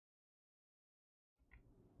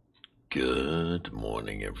Good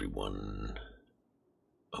morning, everyone.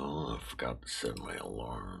 Oh, I forgot to set my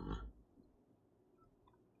alarm.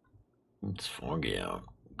 It's foggy out.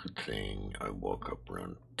 Good thing I woke up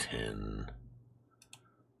around 10.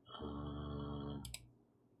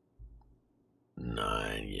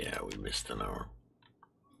 9, yeah, we missed an hour.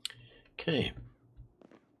 Okay.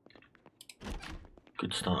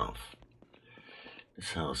 Good stuff.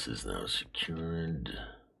 This house is now secured.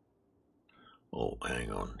 Oh,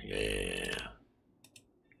 hang on. Yeah.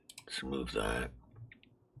 Let's remove that.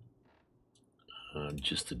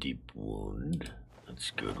 Just a deep wound.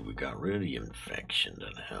 That's good. We got rid of the infection.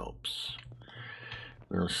 That helps.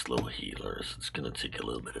 We're slow healers. It's gonna take a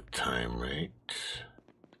little bit of time, right?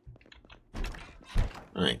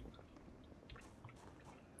 Alright.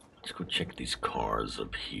 Let's go check these cars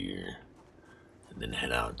up here. And then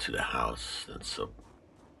head out to the house that's up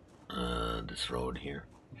this road here.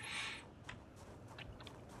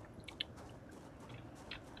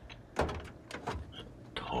 A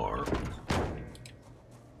tarp.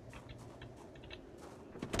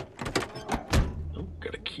 Oh,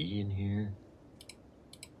 got a key in here.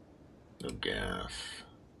 No gas.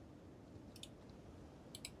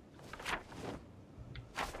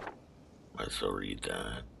 Might as well read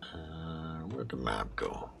that. Where'd the map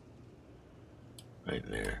go? Right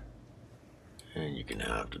there. And you can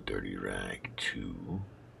have the dirty rag too.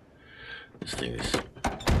 This thing is,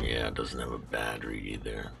 yeah, it doesn't have a battery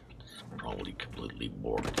either. It's probably completely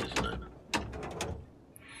borked, isn't it?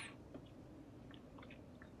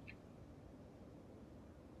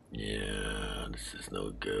 Yeah, this is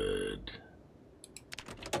no good.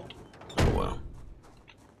 Oh well.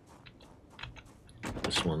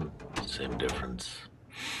 This one, same difference.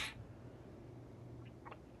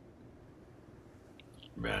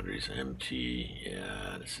 Battery's empty.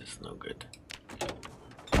 Yeah, this is no good.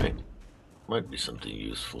 Right. Might be something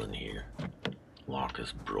useful in here. Lock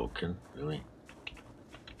is broken. Really?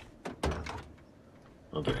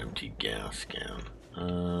 Another empty gas can.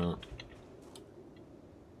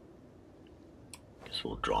 Guess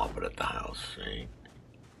we'll drop it at the house, right?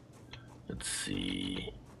 Let's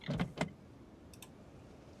see.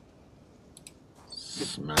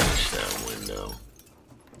 Smash that window.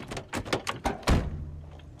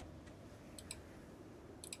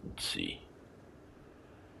 Let's see.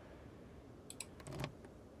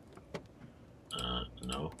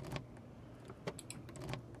 No.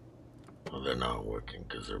 Oh, they're not working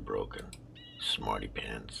because they're broken. Smarty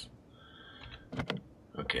pants.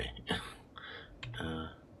 Okay. Oh,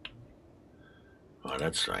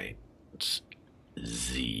 that's right. It's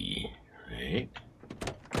Z, right?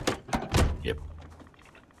 Yep.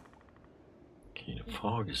 Okay, the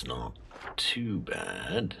fog is not too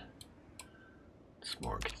bad. Let's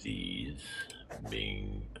mark these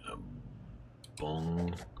being a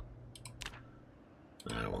bung.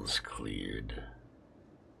 That one's cleared.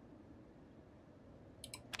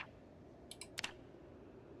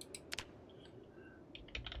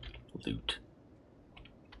 Loot.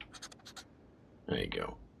 There you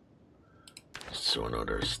go. Just throwing out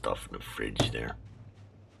our stuff in the fridge there.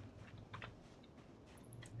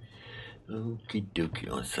 Okie dokie.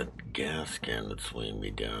 Oh, it's that gas can that's weighing me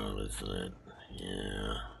down, isn't it?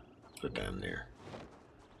 Yeah. Let's put that in there.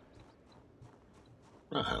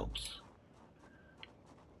 That helps.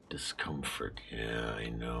 Discomfort. Yeah, I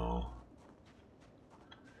know.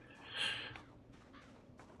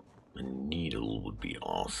 A needle would be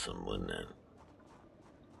awesome, wouldn't it?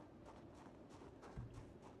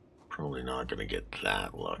 Probably not gonna get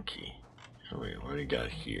that lucky. Oh, wait, what do you got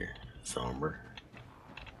here? Somber?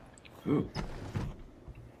 Ooh.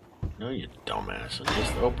 No, you dumbass. I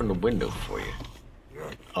just opened the window for you.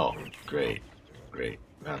 Oh, great. Great.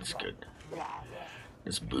 That's good.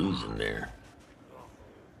 There's booze in there.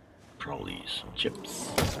 Probably some chips.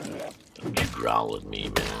 Don't you growl at me,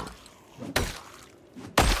 man.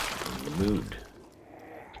 I'm in the mood.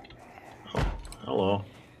 Oh, hello.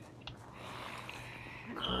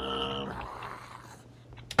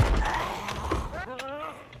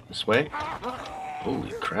 This way?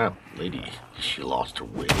 Holy crap, lady. She lost her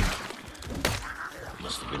wig.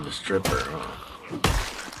 Must have been the stripper, huh?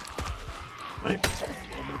 Right,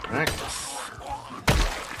 I'm in practice.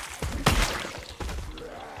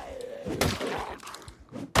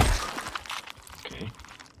 Okay.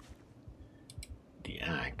 The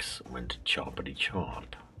axe went to choppity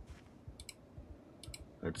chop.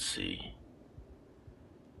 Let's see.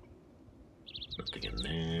 Nothing in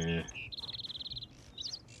there.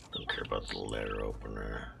 Don't care about the letter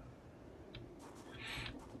opener.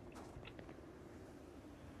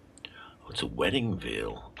 Oh, it's a wedding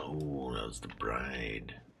veil. Oh, that was the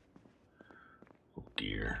bride. Oh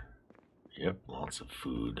dear. Yep, lots of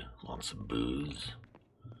food, lots of booze.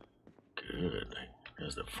 Good.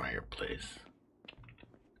 There's the fireplace.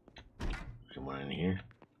 Anyone in here?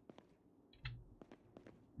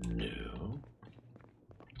 No.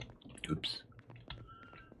 Oops.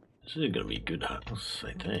 This is gonna be a good house,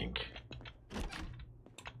 I think.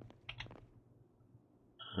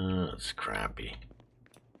 It's crappy.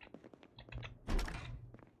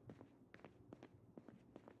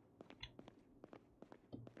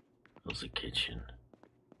 There's a kitchen.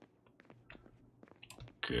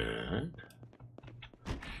 Good.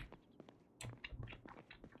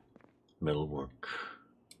 Metalwork.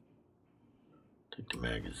 Take the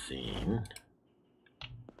magazine.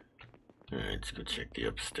 Alright, let's go check the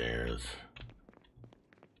upstairs.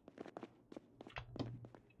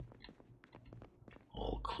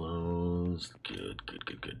 All closed. Good, good,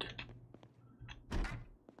 good, good.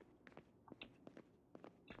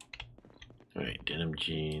 Alright, denim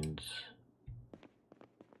jeans.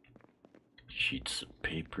 Sheets of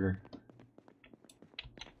paper.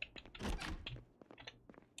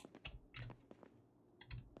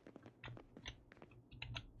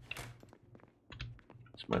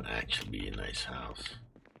 This might actually be a nice house.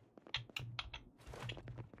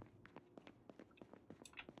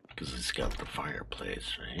 Because it's got the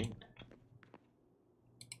fireplace, right?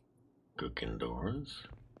 Cook indoors.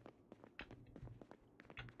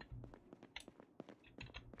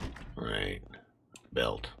 Right.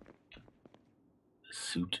 Belt.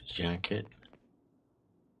 Suit jacket.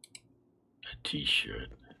 A t-shirt.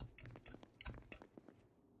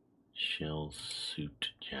 Shell suit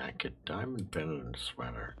jacket. Diamond pendant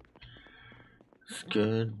sweater. It's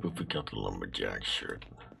good, but we got the lumberjack shirt.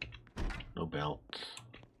 No belt.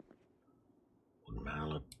 Wood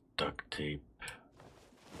mallet. Duct tape.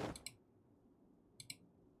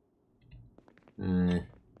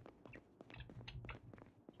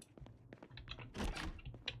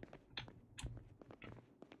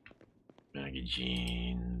 Baggy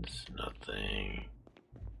jeans, nothing.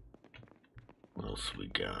 What else we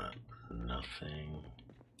got? Nothing.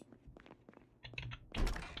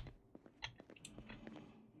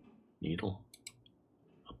 Needle?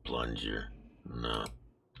 A plunger? No.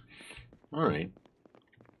 Alright.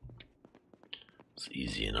 It's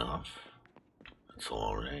easy enough. That's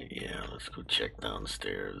alright. Yeah, let's go check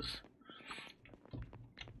downstairs.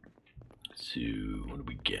 So, what do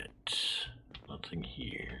we get? Nothing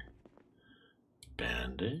here.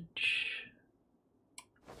 Bandage.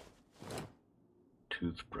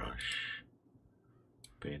 Toothbrush.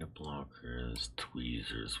 Beta blockers.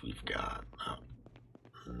 Tweezers we've got. Oh,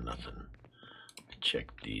 nothing.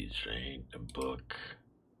 Check these, right? A book.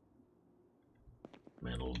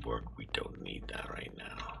 Metal work. We don't need that right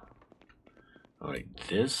now. Alright,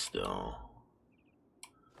 this though.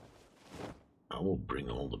 I will bring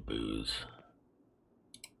all the booze.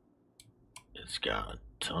 It's got a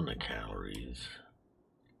ton of calories.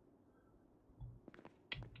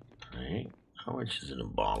 Right? How much is in a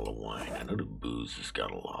bottle of wine? I know the booze has got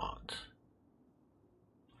a lot.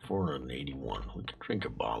 481. We can drink a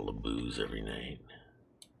bottle of booze every night.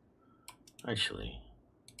 Actually,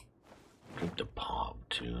 drink the pop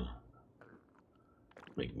too.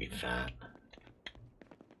 Make me fat.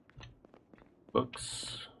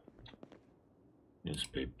 Books.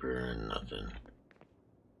 Newspaper, nothing.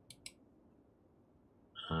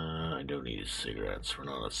 I don't need cigarettes. We're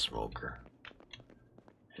not a smoker.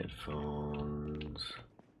 Headphones.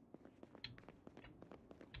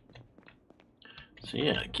 So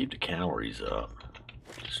yeah, keep the calories up.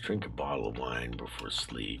 Just drink a bottle of wine before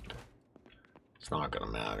sleep. It's not gonna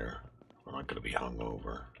matter. We're not gonna be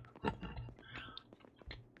hungover.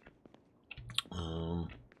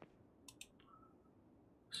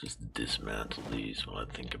 Let's just dismantle these while I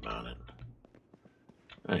think about it.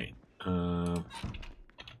 Right.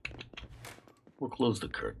 We'll close the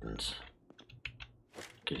curtains.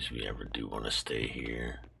 In case we ever do want to stay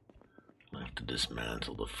here. I'll have to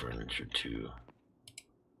dismantle the furniture too.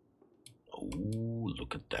 Oh,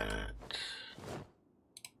 look at that.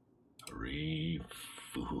 Hooray,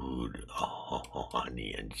 food. Oh,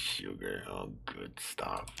 honey and sugar. Oh, good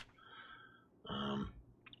stuff.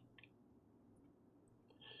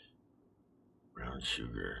 Brown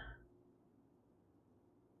sugar.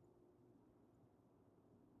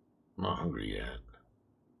 I'm not hungry yet.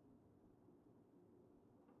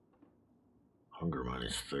 Hunger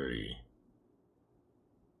 -30.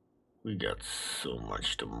 We got so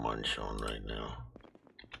much to munch on right now.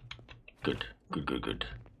 Good, good, good, good.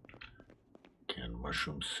 Canned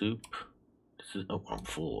mushroom soup. This is, oh, I'm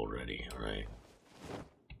full already, alright.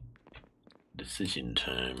 Decision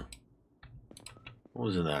time. What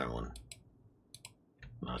was in that one?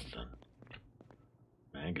 Nothing.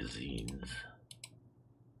 Magazines.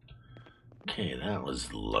 Okay, that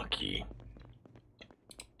was lucky.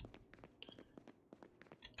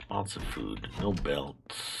 Lots of food, no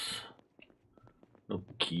belts, no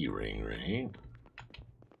key ring, right?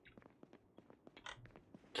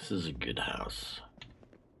 This is a good house.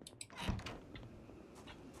 I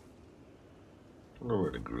wonder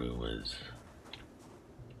where the groom is.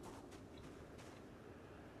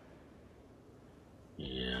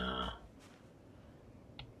 Yeah.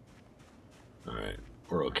 Alright,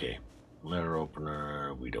 we're okay. Letter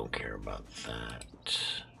opener, we don't care about that.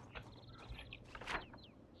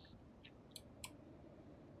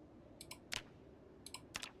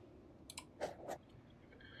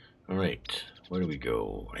 Alright, where do we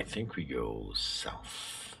go? I think we go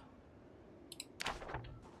south.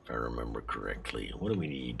 If I remember correctly. What do we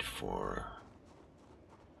need for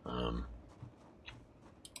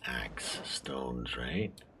axe, stones,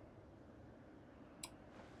 right?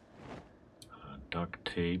 Duct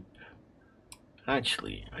tape.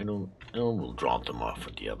 Actually, I don't know, we'll drop them off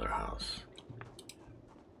at the other house.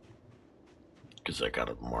 Because I got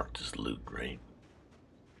it marked as loot, right?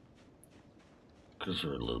 Because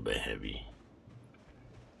they're a little bit heavy.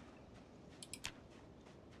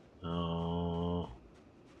 Oh,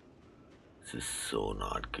 this is so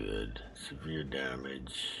not good. Severe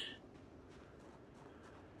damage.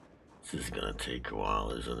 This is gonna take a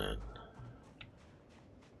while, isn't it?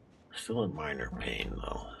 Still in minor pain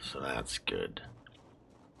though, so that's good.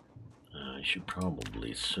 I should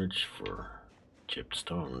probably search for chipped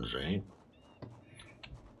stones, right?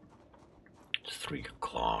 It's 3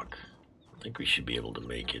 o'clock. I think we should be able to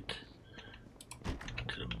make it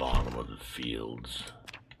to the bottom of the fields.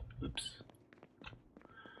 Oops.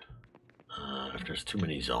 If there's too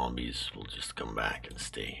many zombies, we'll just come back and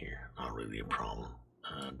stay here. Not really a problem.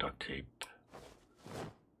 Duct tape.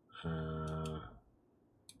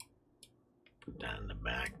 Put that in the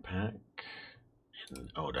backpack.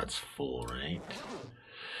 And, oh, that's full, right?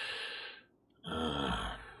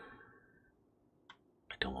 I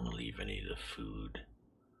don't want to leave any of the food.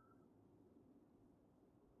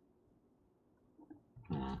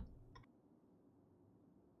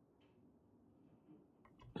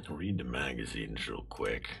 I'll read the magazines real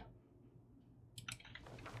quick.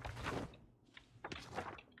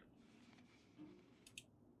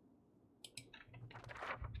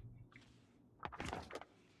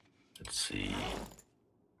 Let's see.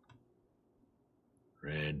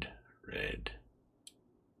 Red.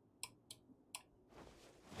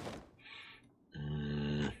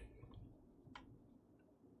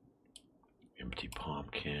 Empty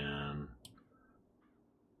pop can.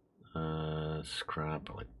 Scrap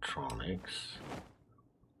electronics.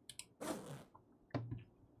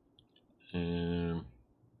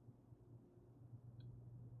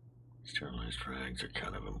 Sterilized rags are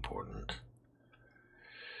kind of important.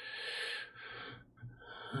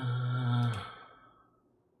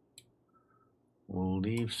 We'll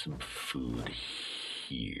leave some food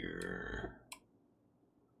here.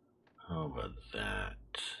 How about that?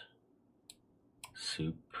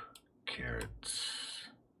 Soup, carrots.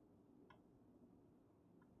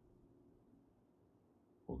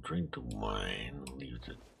 We'll drink the wine, leave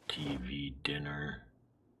the TV, dinner.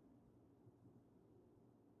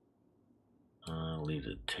 Leave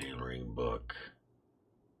the tailoring book.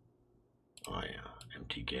 Oh yeah,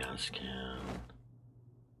 empty gas can.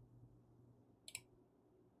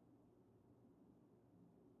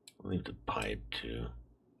 Leave the pipe too.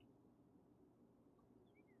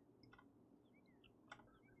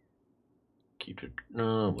 Keep it.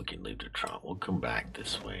 No, we can leave the trot. We'll come back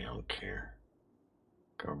this way. I don't care.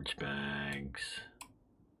 Garbage bags.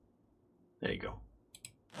 There you go.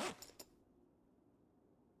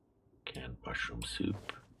 Canned mushroom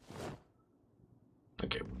soup.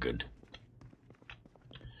 Okay, we're good.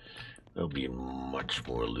 There'll be much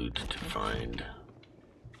more loot to find.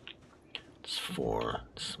 It's 4.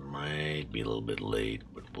 This might be a little bit late,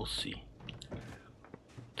 but we'll see. I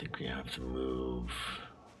think we have to move.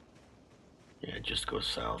 Yeah, just go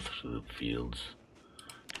south through the fields.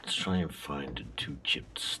 Let's try and find the 2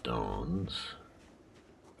 chipped stones.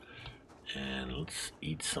 And let's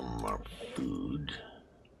eat some of our food.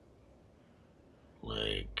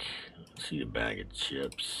 Like, let's eat a bag of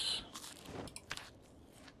chips.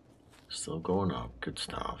 Still going up. Good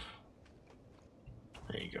stuff.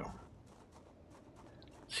 There you go.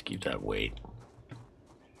 Let's keep that weight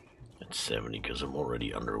at 70 because I'm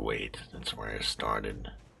already underweight. That's where I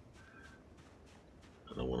started.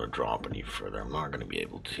 I don't want to drop any further. I'm not going to be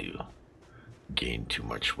able to gain too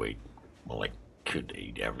much weight. Well, I could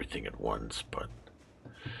eat everything at once, but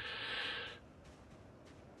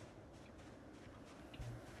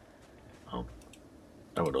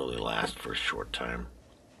That would only last for a short time.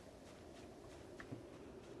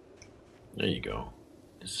 There you go.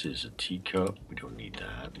 This is a teacup. We don't need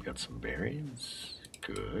that. We got some berries.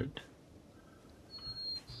 Good.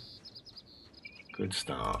 Good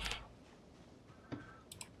stuff.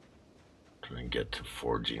 Try and get to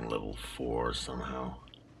forging level 4 somehow.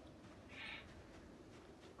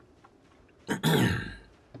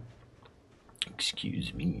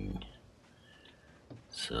 Excuse me.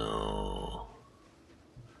 So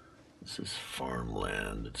this is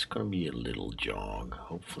farmland. It's gonna be a little jog.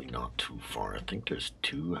 Hopefully not too far. I think there's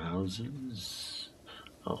 2 houses.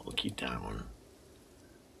 Oh, we'll keep that one.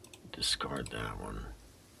 Discard that one.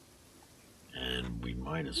 And we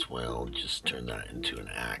might as well just turn that into an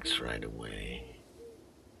axe right away.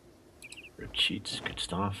 Rip sheets, good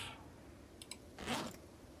stuff.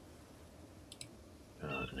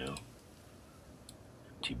 No.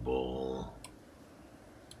 Empty bowl.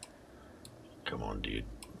 Come on, dude.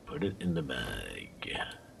 Put it in the bag.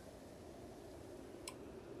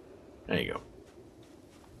 There you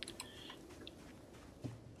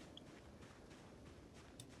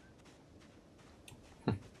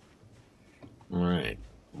go. Alright,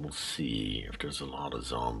 we'll see. If there's a lot of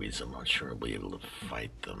zombies, I'm not sure I'll be able to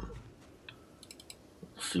fight them.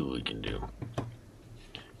 We'll see what we can do.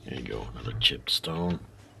 There you go, another chipped stone.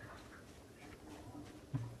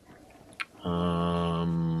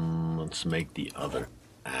 Let's make the other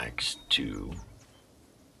axe too.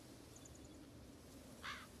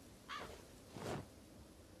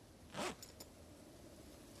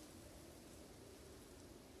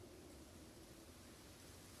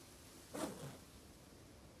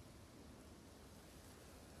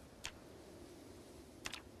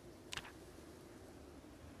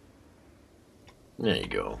 There you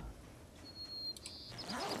go.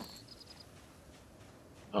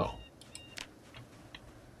 Oh.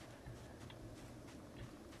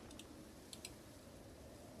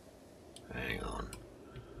 Hang on.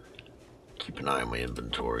 Keep an eye on my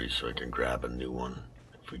inventory so I can grab a new one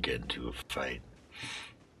if we get into a fight.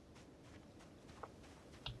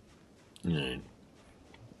 Alright.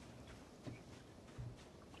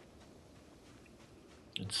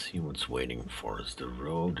 Let's see what's waiting for us. The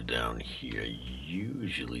road down here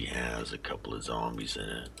usually has a couple of zombies in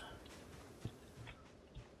it.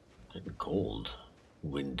 Getting cold.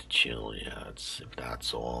 Wind chill, yeah, if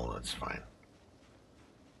that's all, that's fine.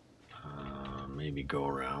 Maybe go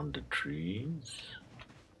around the trees.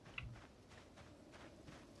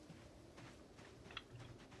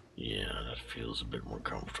 Yeah, that feels a bit more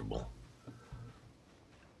comfortable.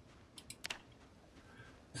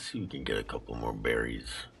 Let's see if we can get a couple more berries.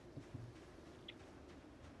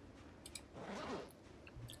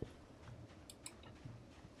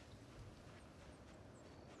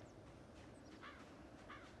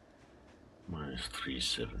 Minus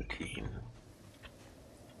 317.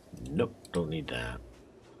 Nope, don't need that.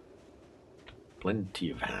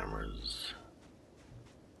 Plenty of hammers.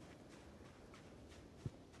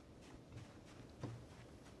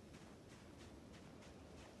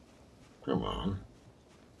 Come on.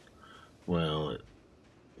 Well,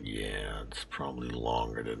 yeah, it's probably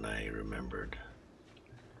longer than I remembered.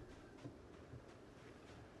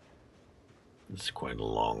 It's quite a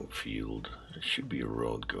long field. There should be a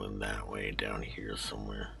road going that way down here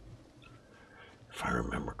somewhere. If I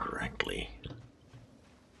remember correctly.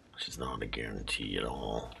 Which is not a guarantee at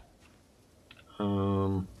all.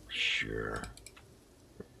 Sure.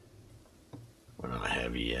 We're not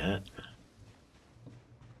heavy yet.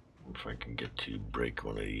 If I can get to break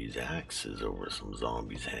one of these axes over some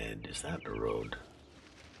zombie's head. Is that the road?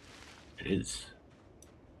 It is.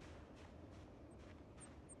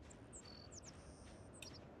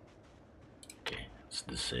 Okay, let's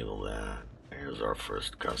disable that. There's our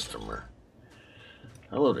first customer.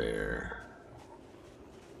 Hello there.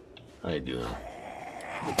 How you doing?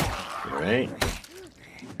 You alright?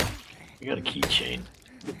 You got a keychain.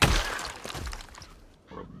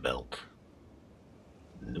 Or a belt.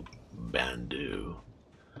 Nope. Bandu.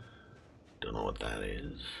 Don't know what that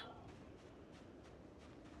is.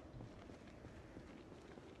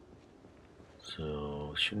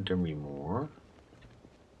 So, shouldn't there be more?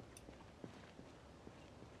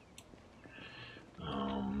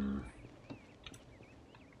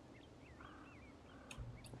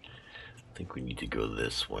 I think we need to go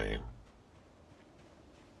this way.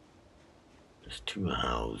 There's 2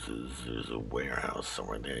 houses. There's a warehouse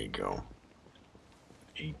somewhere. There you go.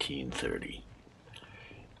 1830.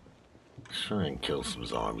 Let's try and kill some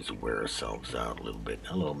zombies and wear ourselves out a little bit.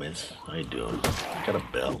 Hello, miss. How you doing? I got a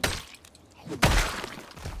belt.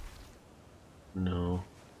 No.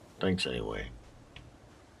 Thanks anyway.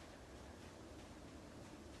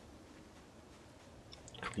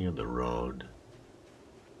 near the road.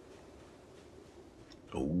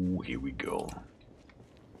 Oh, here we go.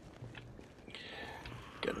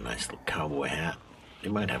 Got a nice little cowboy hat. They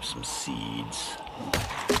might have some seeds.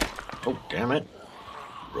 Oh, damn it.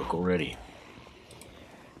 Broke already.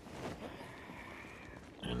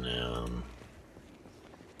 And then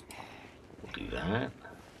we'll do that.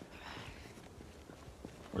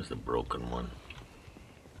 Where's the broken one?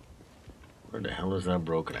 Where the hell is that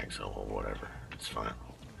broken axle or whatever? It's fine.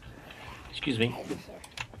 Excuse me.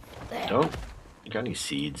 Don't. You got any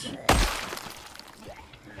seeds?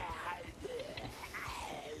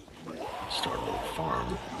 Start a little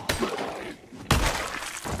farm.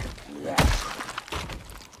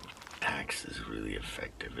 Axe is really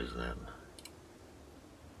effective, isn't it?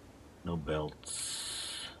 No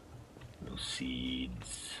belts. No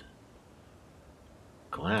seeds.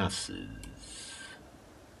 Glasses.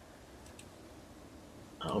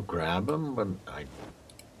 I'll grab them, but I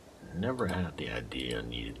never had the idea I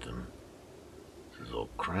needed them. This is all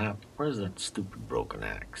crap. Where's that stupid broken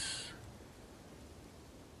axe?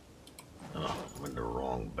 Oh, I'm in the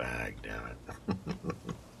wrong bag, damn it.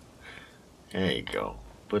 There you go.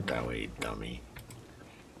 Put that way, dummy.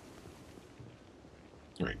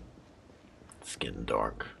 Alright. It's getting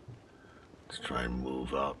dark. Let's try and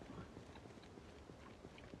move up.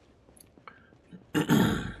 It's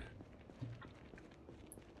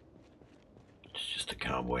just a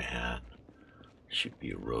cowboy hat. Should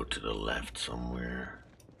be a road to the left somewhere.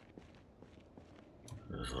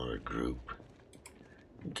 There's another group.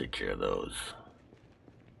 Take care of those.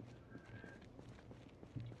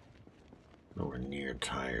 Nowhere near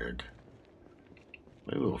tired.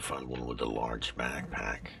 Maybe we'll find one with a large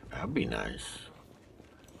backpack. That'd be nice.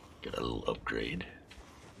 Get a little upgrade.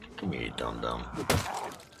 Come here, you dum-dum.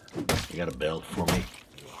 You got a belt for me?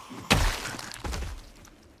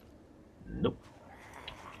 Nope.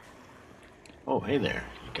 Oh, hey there.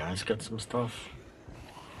 You guys got some stuff?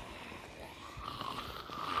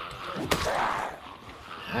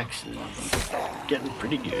 Axes. Getting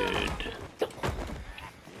pretty good.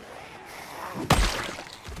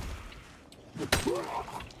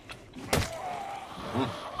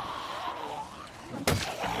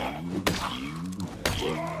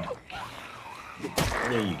 You.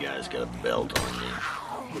 There you guys got a belt on you.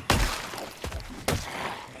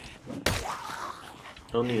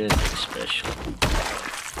 Don't need anything special.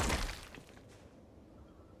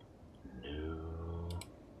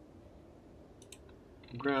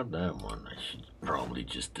 Grab that one. I should probably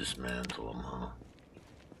just dismantle them, huh?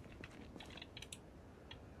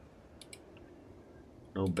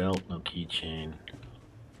 No belt, no keychain.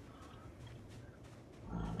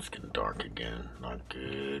 It's getting dark again. Not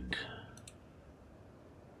good.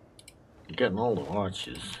 I'm getting all the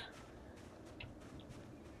watches.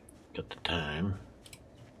 Got the time.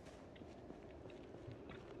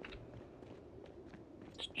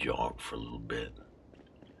 Let's jog for a little bit.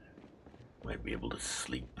 Might be able to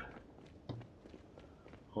sleep.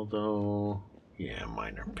 Although, yeah,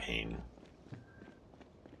 minor pain.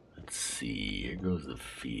 Let's see, here goes the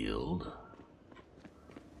field.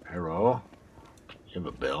 Hello? You have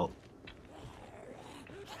a belt?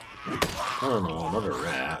 Oh no, another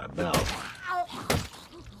rat, a belt.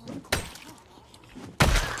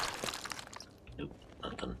 Nope,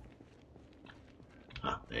 nothing.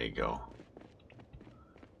 Ah, there you go.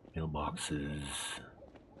 Mailboxes.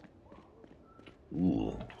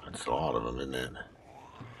 Ooh, that's a lot of them, isn't it?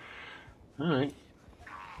 Alright.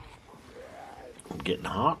 I'm getting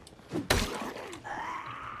hot.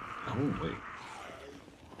 Oh, wait.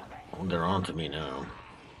 Oh, they're on to me now.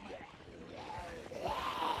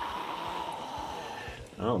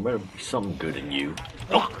 Oh, better be something good in you.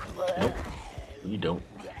 Oh, nope. You don't.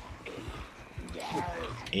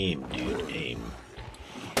 Aim, dude, aim.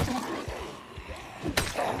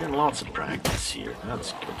 I'm getting lots of practice here.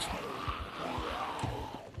 That's good.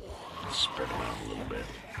 Spread them out a little bit.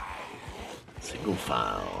 Single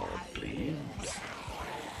file, please.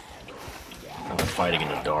 I'm fighting in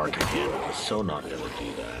the dark again. I'm so not gonna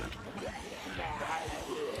do that.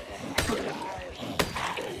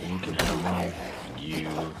 You can have one. You.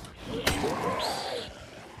 Oops.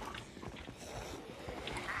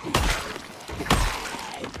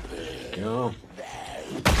 There you go.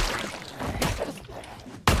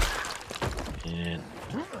 And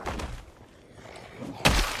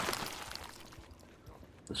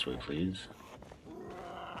this way, please.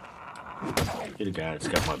 Get a guy that's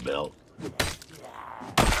got my belt.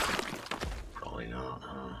 Probably not,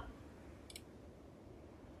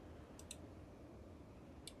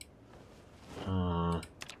 huh?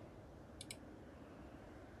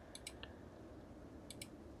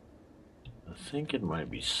 Let's think it might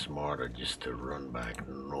be smarter just to run back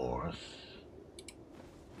north.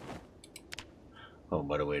 Oh,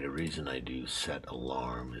 by the way, the reason I do set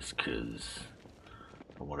alarm is because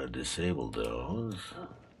I want to disable those.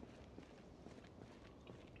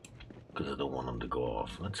 Because I don't want them to go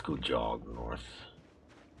off. Let's go jog north.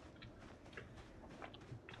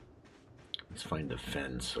 Let's find the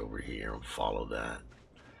fence over here and follow that.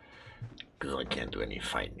 Because I can't do any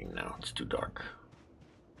fighting now. It's too dark.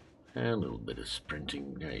 And a little bit of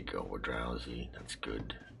sprinting. There you go. We're drowsy. That's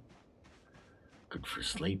good. Good for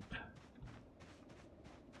sleep.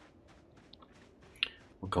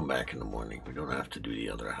 We'll come back in the morning. We don't have to do the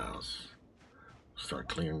other house. Start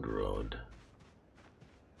clearing the road.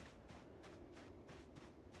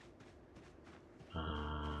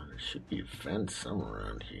 There should be a fence somewhere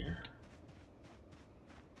around here.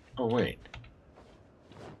 Oh, wait.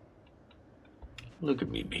 Look at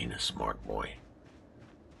me being a smart boy.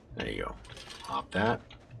 There you go. Hop that.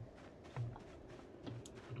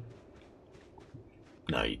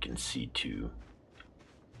 Now you can see too.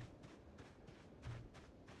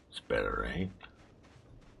 It's better, right?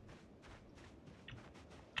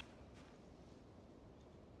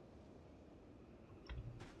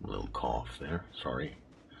 A little cough there. Sorry.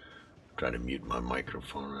 Try to mute my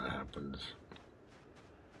microphone when that happens.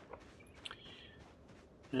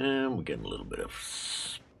 And we're getting a little bit of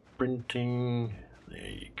sprinting. There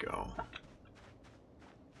you go.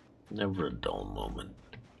 Never a dull moment.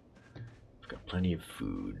 I've got plenty of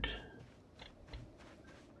food.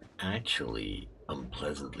 Actually,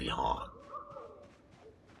 unpleasantly hot.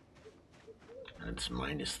 It's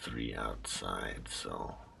 -3 outside,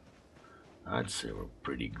 so I'd say we're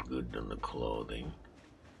pretty good on the clothing.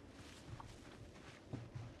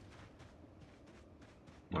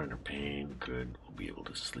 Minor pain, good. We'll be able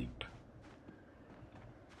to sleep.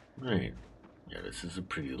 Right. Yeah, this is a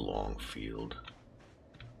pretty long field.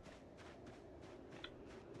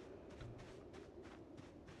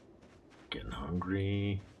 Getting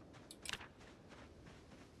hungry.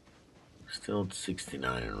 Still at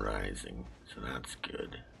 69 and rising, so that's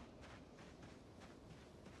good.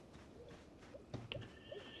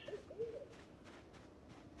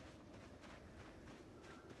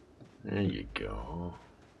 There you go.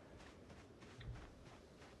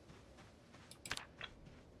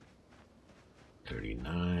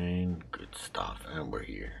 $39, good stuff, and we're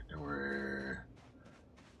here, and we're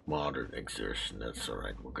moderate exertion. That's all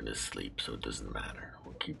right. We're gonna sleep, so it doesn't matter.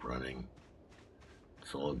 We'll keep running.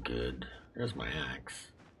 It's all good. There's my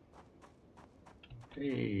axe.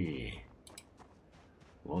 Hey,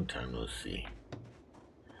 long time no see.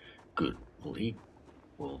 Good. We'll eat.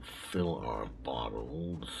 We'll fill our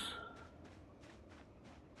bottles.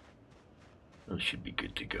 Those should be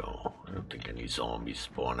good to go. I don't think any zombies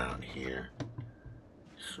spawn out here.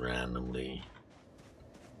 Just randomly.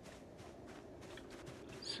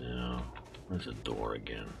 So, where's the door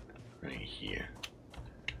again? Right here.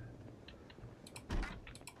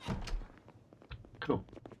 Cool.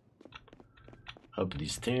 Up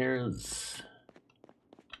these stairs.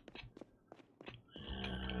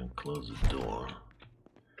 And close the door.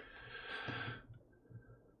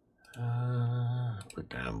 Put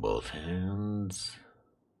down both hands.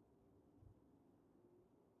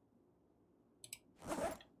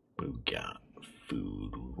 We've got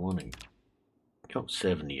food. We want to go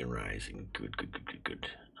 70 and rising. Good, good, good, good, good.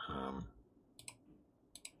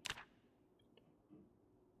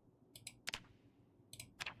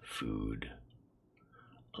 Food.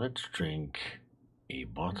 Let's drink a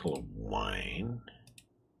bottle of wine.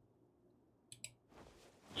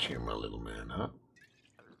 Cheer my little man up.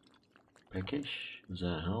 Peckish, does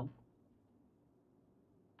that help?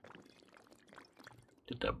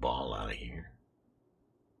 Get that ball out of here.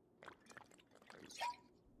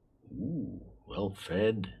 Ooh, well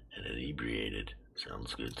fed and inebriated.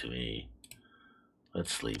 Sounds good to me.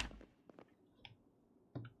 Let's sleep.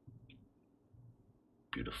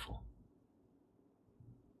 Beautiful.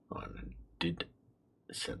 Oh, and I did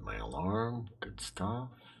set my alarm. Good stuff.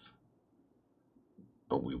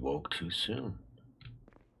 But we woke too soon.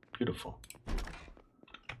 Beautiful.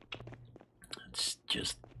 It's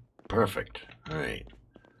just perfect. All right.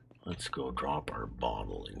 Let's go drop our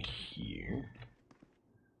bottle in here.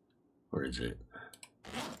 Where is it?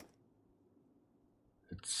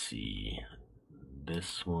 Let's see.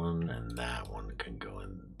 This one and that one can go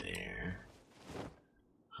in there.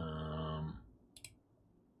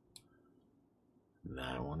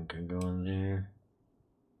 That one can go in there.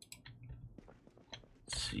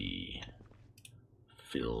 Let's see.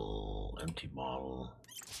 Fill empty bottle.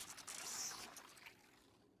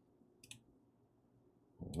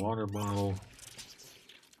 Water bottle.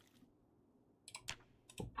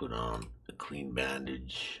 put on a clean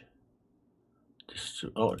bandage.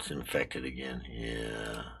 Oh, it's infected again.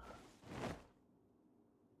 Yeah.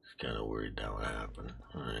 It's kind of worried that would happen.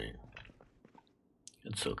 Alright.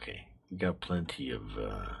 It's okay. We got plenty of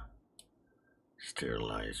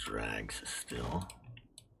sterilized rags still.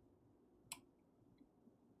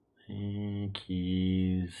 And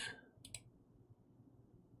keys.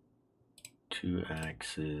 2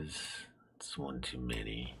 axes. It's one too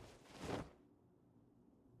many.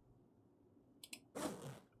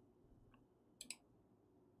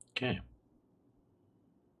 Okay.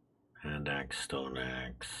 Hand axe, stone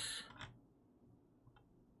axe.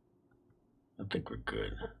 I think we're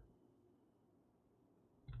good.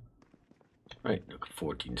 Right, look,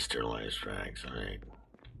 14 sterilized rags. Alright.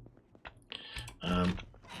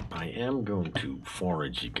 I am going to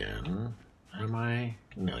forage again. Am I?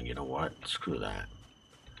 No, you know what? Screw that.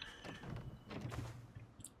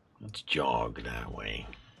 Let's jog that way.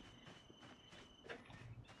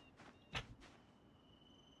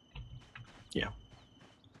 Yeah.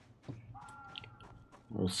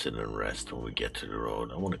 We'll sit and rest when we get to the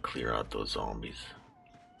road. I want to clear out those zombies.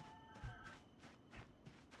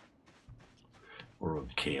 We're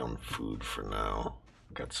okay on food for now.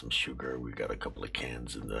 Got some sugar. We got a couple of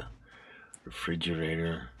cans in the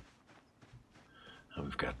refrigerator. And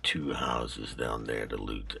we've got 2 houses down there to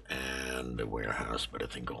loot and a warehouse, but I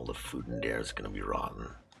think all the food in there is going to be rotten.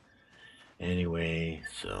 Anyway,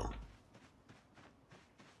 so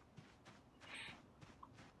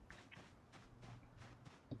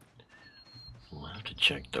we'll have to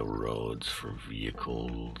check the roads for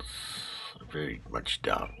vehicles. I very much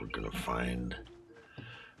doubt we're going to find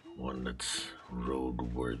one that's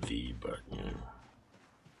roadworthy, but you know,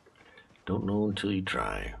 don't know until you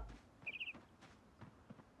try.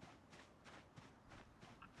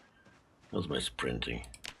 How's my sprinting?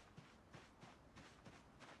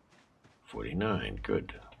 49,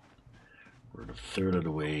 good. We're a third of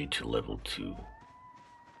the way to level 2.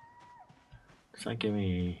 Does that give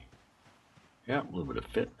me, yeah, a little bit of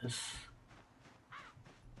fitness.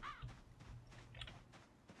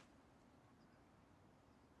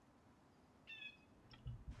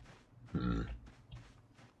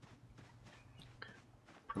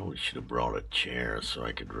 Probably should have brought a chair so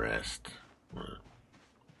I could rest.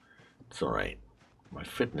 It's alright. My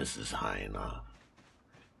fitness is high enough.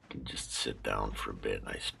 I can just sit down for a bit,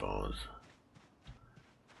 I suppose.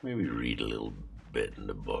 Maybe read a little bit in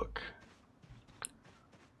the book.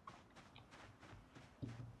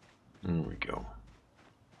 There we go.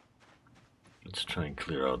 Let's try and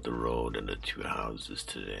clear out the road and the 2 houses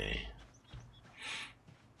today.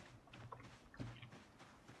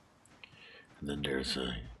 And then there's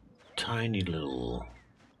a tiny little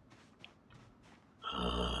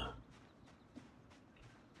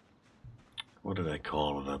what did I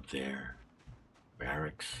call it up there?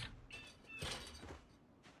 Barracks.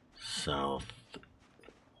 Southwest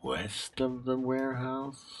of the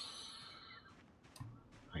warehouse.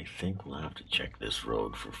 I think we'll have to check this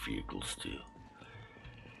road for vehicles too.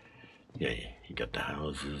 Yeah, you got the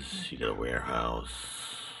houses, you got a warehouse,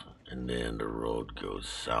 and then the road goes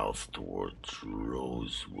south towards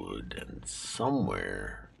Rosewood, and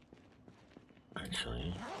somewhere,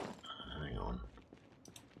 actually, hang on,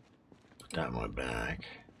 put that on my back.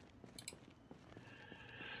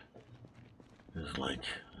 There's like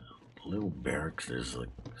a little barracks, there's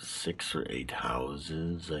like 6 or 8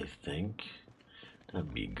 houses, I think.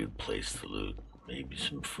 That'd be a good place to loot. Maybe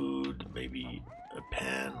some food, maybe a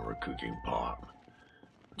pan or a cooking pot,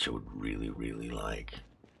 which I would really, really like.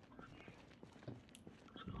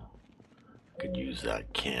 So I could use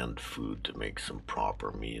that canned food to make some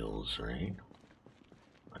proper meals, right?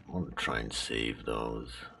 I want to try and save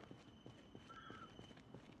those.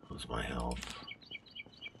 How's my health?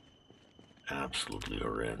 Absolutely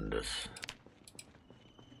horrendous.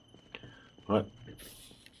 But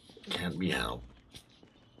can't be helped.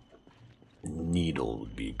 Needle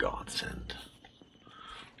would be a godsend.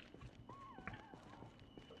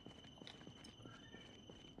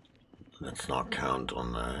 Let's not count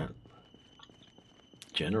on that.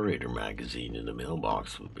 Generator magazine in the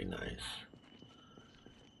mailbox would be nice.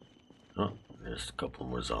 Oh, there's a couple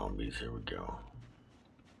more zombies. Here we go.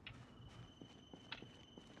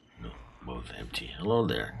 No, both empty. Hello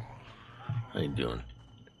there. How you doing?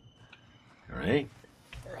 All right.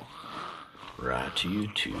 Right to you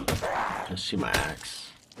too. Let's see my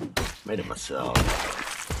axe. Made it myself.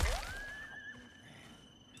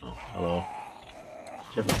 Oh, hello.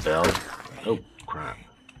 Do you have a bell? Oh, crap.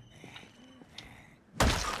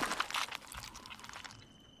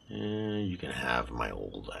 Yeah, you can have my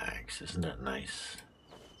old axe. Isn't that nice?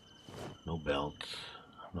 No belt.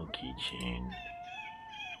 No keychain.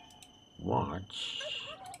 Watch.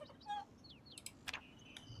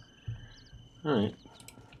 Alright.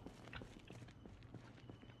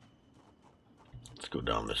 Let's go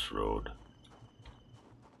down this road.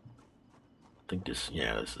 I think this,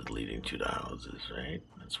 yeah, this is leading to the houses, right?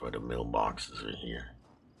 That's why the mailboxes are here.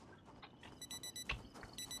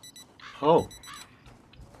 Oh.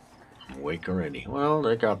 I'm awake already. Well,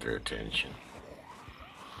 they got their attention.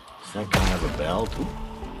 Does that guy have a belt? Ooh.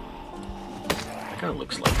 That guy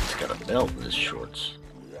looks like he's got a belt in his shorts.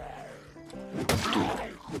 Dude,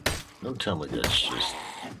 don't tell me that's just...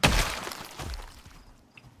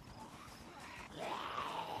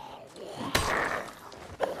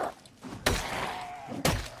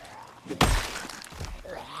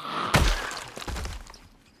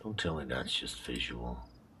 Don't tell me that's just visual.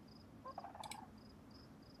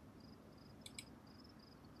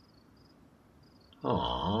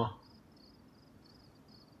 Aww.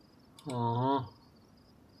 Aww.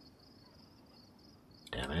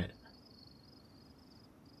 Damn it.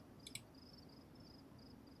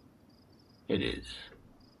 It is.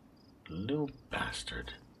 Little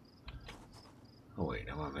bastard. Oh wait,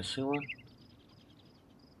 am I missing one?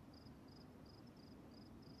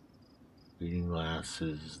 Reading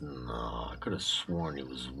glasses? No, I could have sworn he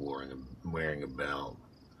was wearing a belt.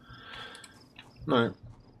 Alright.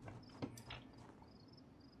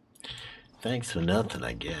 Thanks for nothing,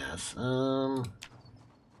 I guess. Might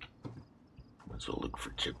as well look for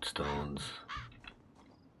chipped stones.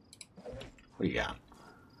 What do you got?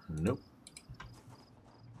 Nope.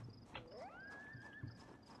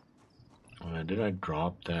 Did I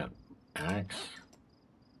drop that axe?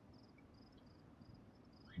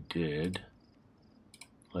 I did.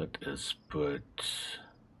 Let us put...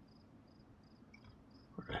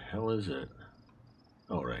 Where the hell is it?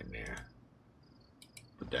 Oh, right there.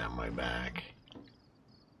 Put that on my back.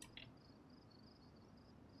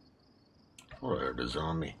 Oh, there's a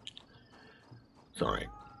zombie. It's alright.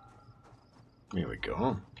 Here we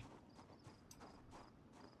go.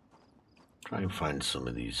 Try and find some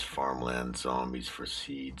of these farmland zombies for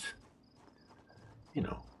seeds. You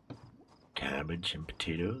know, cabbage and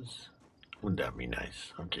potatoes. Wouldn't that be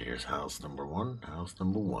nice? Okay, here's house number one. House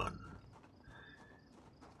number one.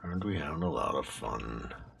 Aren't we having a lot of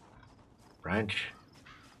fun? Branch?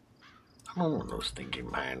 I don't want no stinking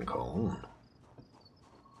pine cone.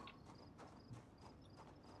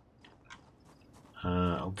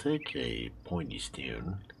 I'll take a pointy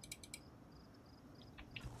stone.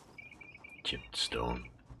 Chipped stone.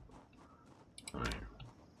 Alright.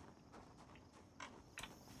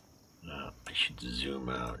 I should zoom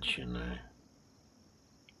out, shouldn't I?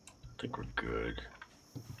 I think we're good.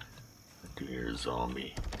 I do hear a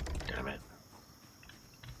zombie. Damn it.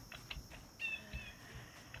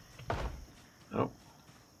 Oh.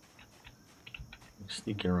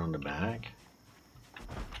 Sneaking around the back.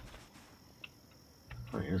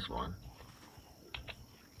 Oh, here's one.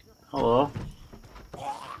 Hello.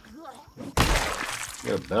 You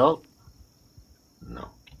got a belt? No.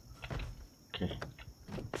 Okay.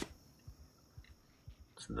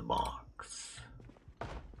 What's in the box?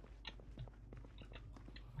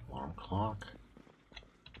 Alarm clock.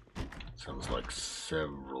 Sounds like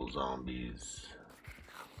several zombies.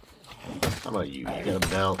 How about you? You got a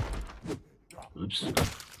belt? Oops.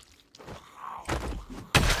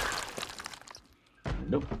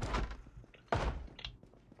 Nope.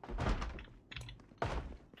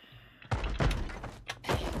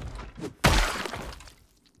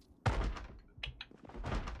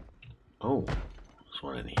 Oh, there's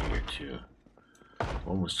one in here too.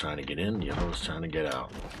 One was trying to get in, the other was trying to get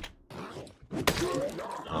out.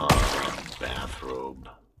 Bathrobe.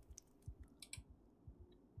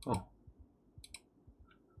 Oh.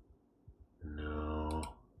 No.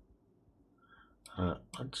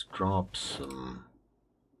 Let's drop some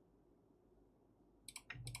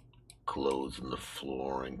clothes on the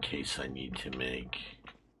floor in case I need to make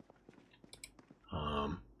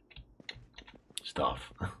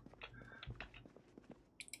stuff.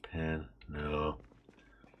 Pen, no.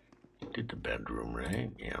 Did the bedroom,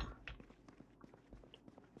 right? Yeah.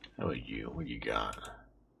 How about you? What you got?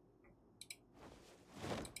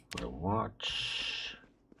 What a watch.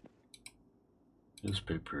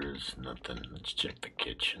 Newspapers, nothing. Let's check the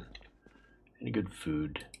kitchen. Any good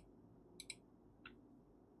food?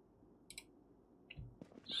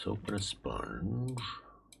 Soap and a sponge.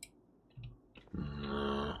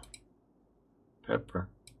 No. Pepper.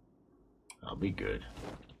 I'll be good.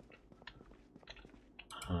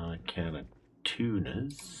 A can of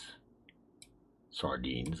tunas.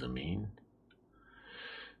 Sardines, I mean.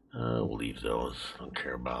 We'll leave those. Don't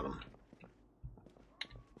care about them.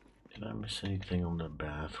 Did I miss anything on the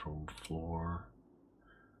bathroom floor?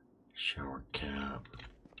 Shower cap.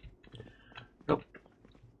 Nope.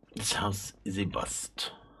 This house is a bust.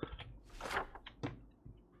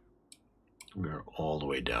 We're all the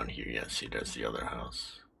way down here. Yeah, see, there's the other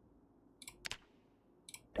house.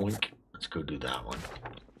 Boink. Let's go do that one.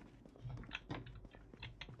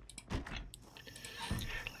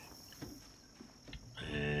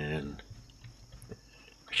 And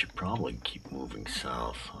I should probably keep moving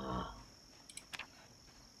south.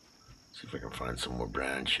 See if I can find some more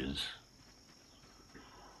branches.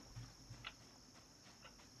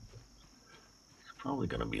 There's probably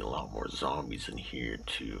going to be a lot more zombies in here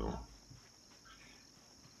too.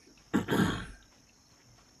 I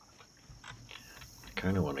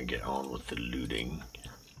kind of want to get on with the looting.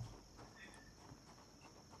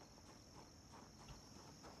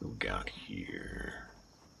 What we got here?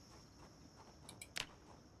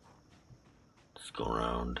 Let's go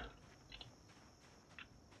around.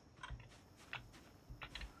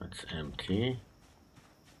 That's empty.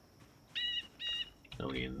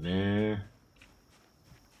 Nobody in there.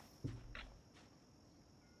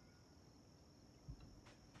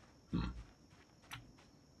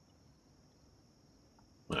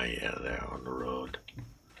 Oh yeah, they're on the road.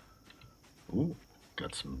 Ooh,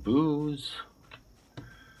 got some booze.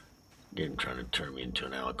 Again, trying to turn me into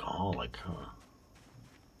an alcoholic, huh?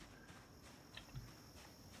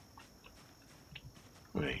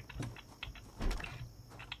 Wait.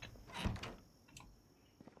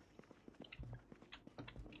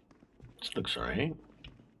 This looks alright.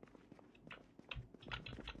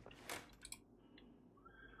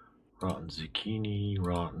 Rotten zucchini,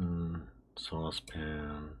 rotten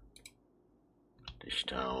saucepan, dish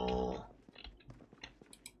towel,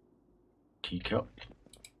 teacup.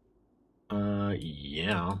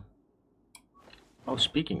 Yeah. Oh,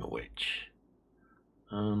 speaking of which,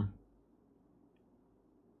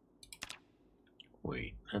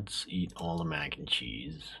 wait, let's eat all the mac and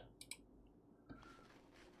cheese.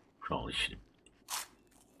 Probably should have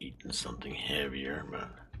eaten something heavier, but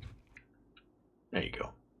there you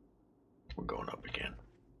go. We're going up again.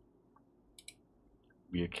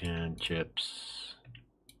 Beer can, chips.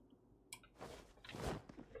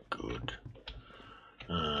 Good.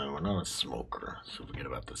 We're not a smoker, so forget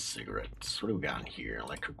about the cigarettes. What do we got in here?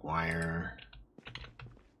 Electric wire.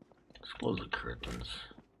 Let's close the curtains.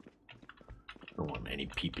 Don't want any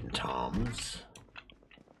peeping toms.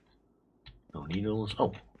 No needles.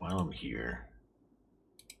 Oh, while I'm here,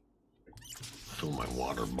 fill my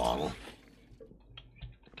water bottle.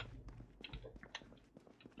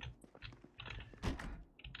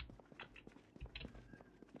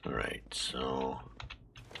 Alright, so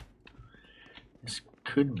this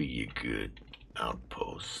could be a good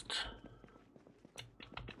outpost.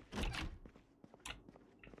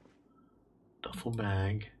 Duffel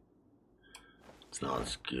bag. It's not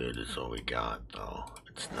as good as what we got though.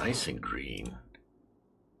 It's nice and green.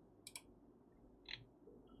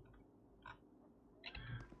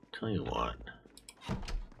 Tell you what.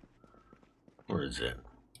 Where is it?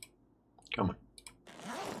 Come on.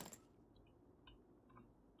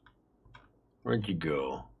 Where'd you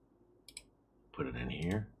go? Put it in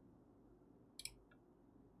here.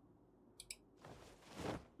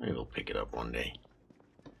 Maybe we'll pick it up one day.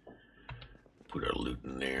 Put our loot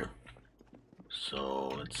in there. So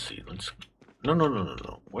let's see. No.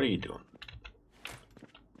 What are you doing?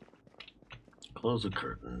 Close the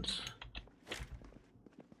curtains.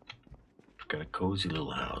 We've got a cozy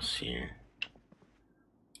little house here.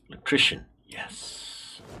 Electrician.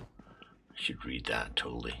 Yes. I should read that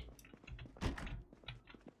totally.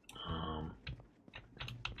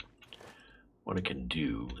 What I can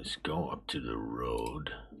do is go up to the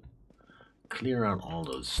road, clear out all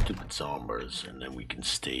those stupid zombies, and then we can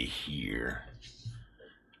stay here.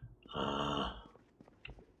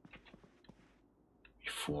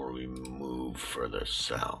 Before we move further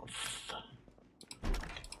south.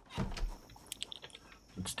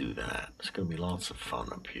 Let's do that. It's gonna be lots of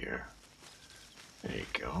fun up here. There you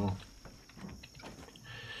go.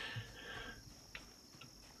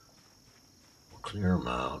 We'll clear them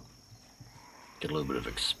out. Get a little bit of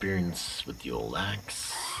experience with the old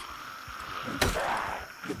axe.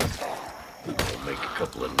 We'll make a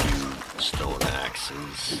couple of new stone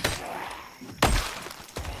axes.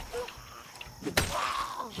 There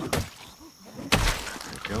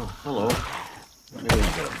we go. Hello. Maybe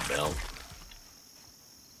you got a belt.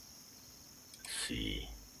 Let's see.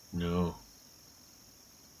 No.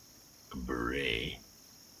 A beret.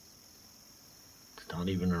 It's not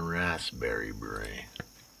even a raspberry beret.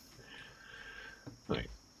 Right.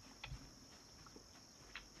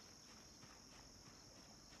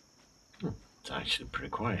 It's actually pretty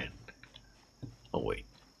quiet. Oh wait,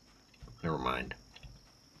 never mind.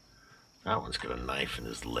 That one's got a knife in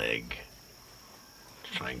his leg.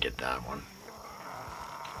 Let's try and get that one.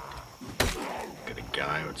 Got a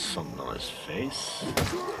guy with something on his face.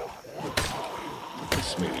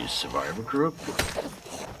 This may be a survivor group.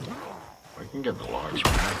 I can get the large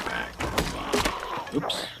backpack.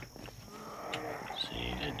 Oops.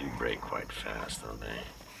 See, they do break quite fast, don't they?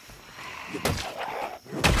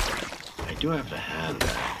 I do have the hand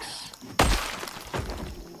axe.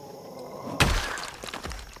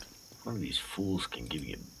 One of these fools can give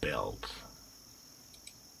you a belt.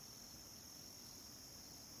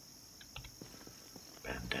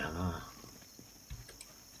 Bandana.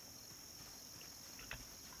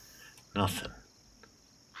 Nothing.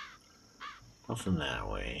 Nothing that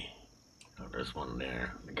way. Oh, there's one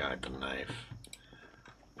there. The guy with the knife.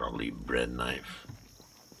 Probably a bread knife.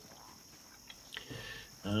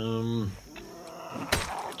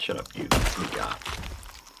 Shut up, you. What you got?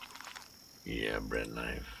 Yeah, bread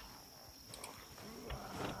knife.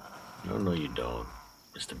 No, you don't,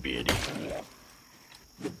 Mr. Beardy.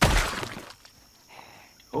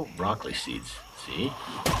 Oh, broccoli seeds. See?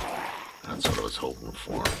 That's what I was hoping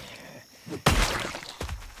for.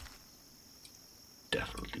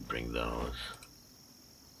 Definitely bring those.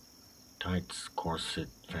 Tights, corset,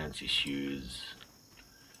 fancy shoes.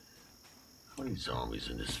 How many zombies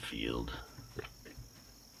in this field?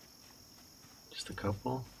 Just a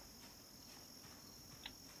couple?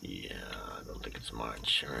 Yeah, I don't think it's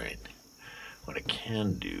much. Alright. What I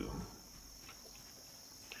can do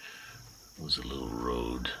was a little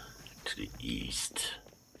road to the east.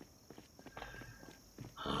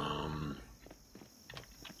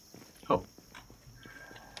 Oh.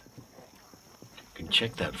 I can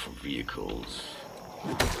check that for vehicles.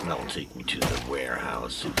 That'll take me to the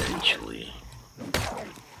warehouse eventually.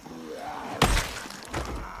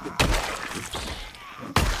 Oops.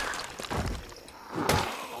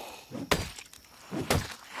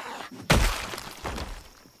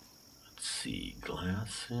 Let's see,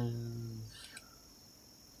 glasses.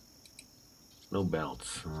 No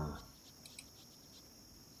belts.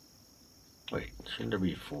 Wait, shouldn't there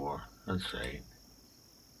be 4? That's right.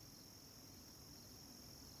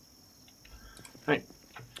 Right,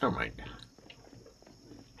 never mind.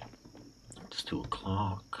 It's 2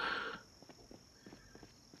 o'clock.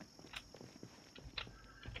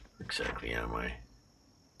 Where exactly am I?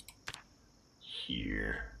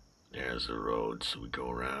 Here. There's the road, so we go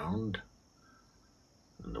around.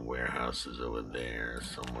 And the warehouse is over there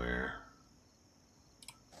somewhere.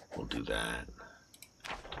 We'll do that.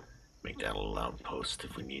 Make that a little outpost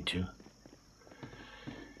if we need to.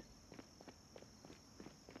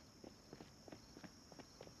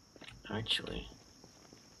 Actually,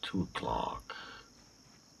 2 o'clock.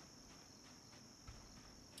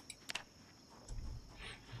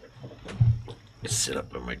 Let's sit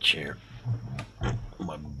up in my chair.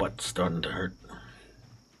 My butt's starting to hurt.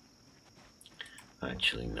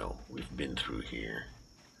 Actually, no. We've been through here.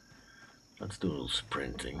 Let's do a little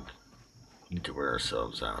sprinting. We need to wear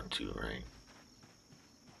ourselves out too, right?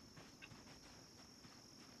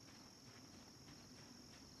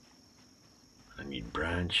 I need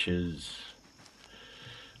branches.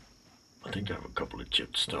 I think I have a couple of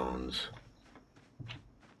chip stones.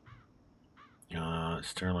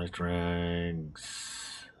 Sterilized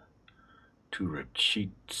rags. 2 ripped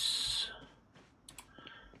sheets.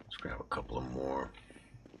 Let's grab a couple of more.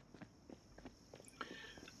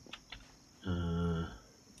 There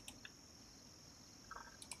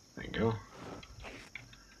you go.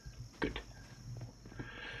 Good.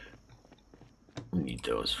 We need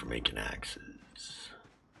those for making axes.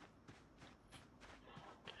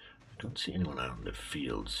 I don't see anyone out in the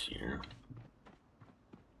fields here.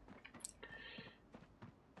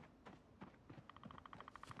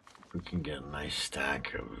 We can get a nice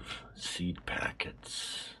stack of seed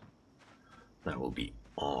packets. That will be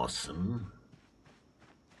awesome.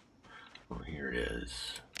 Oh, here it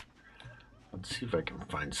is. Let's see if I can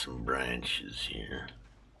find some branches here.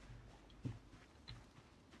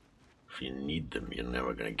 If you need them, you're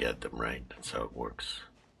never gonna get them, right? That's how it works.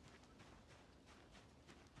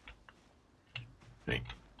 Hey.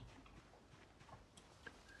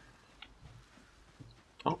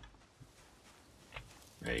 Oh.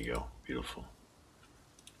 There you go. Beautiful.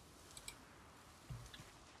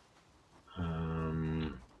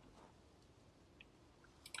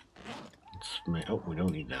 Oh, we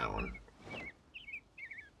don't need that one.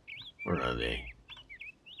 Where are they?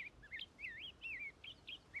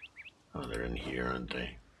 Oh, they're in here, aren't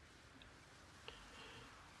they?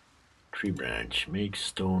 Tree branch. Make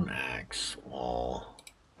stone axe wall.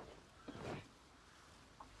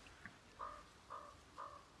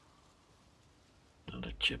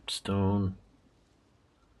 chipstone.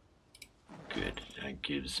 Good. That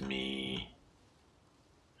gives me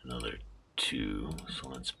another 2. So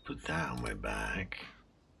let's put that on my back.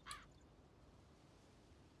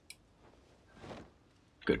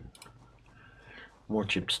 Good. More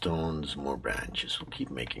chipstones, more branches. We'll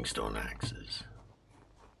keep making stone axes.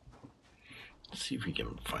 Let's see if we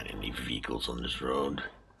can find any vehicles on this road.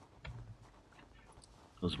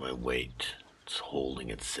 How's my weight? It's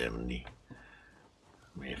holding at 70.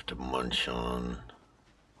 May have to munch on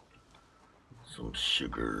some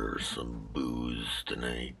sugar or some booze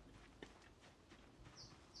tonight.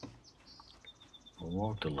 We'll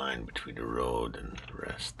walk the line between the road and the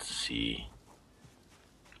rest to see.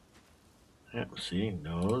 Yep, see,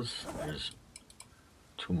 those. There's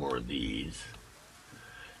 2 more of these.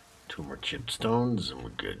 2 more chipstones and we're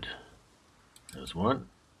good. There's 1.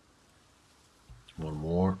 1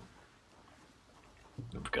 more.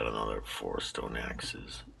 We've got another 4 stone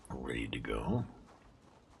axes ready to go.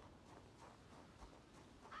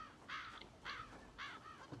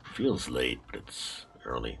 Feels late, but it's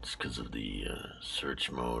early. It's because of the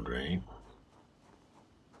search mode, right?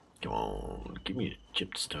 Come on, give me a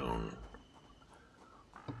chipped stone.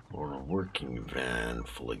 Or a working van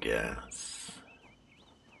full of gas.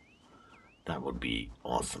 That would be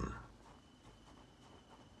awesome.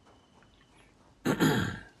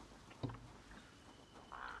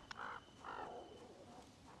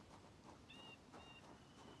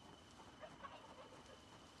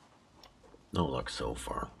 No luck so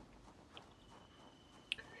far.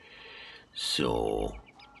 So,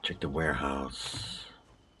 check the warehouse.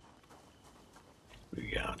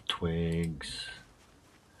 We got twigs.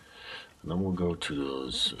 And then we'll go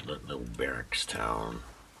to that little barracks town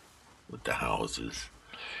with the houses.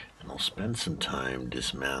 And I'll spend some time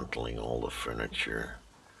dismantling all the furniture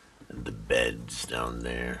and the beds down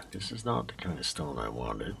there. This is not the kind of stone I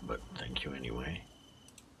wanted, but thank you anyway.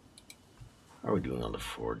 How are we doing on the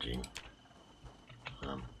forging?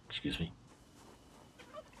 Excuse me.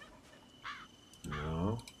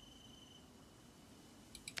 No.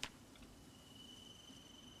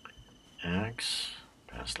 Axe.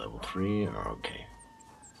 Past level 3. Okay.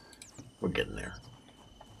 We're getting there.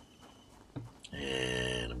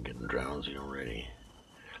 And I'm getting drowsy already.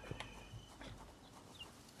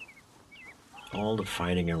 All the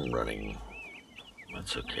fighting and running.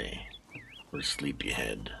 That's okay. We're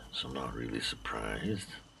Sleepyhead, so I'm not really surprised.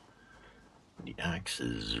 The axe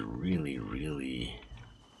is really,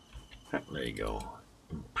 there you go.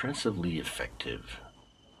 Impressively effective.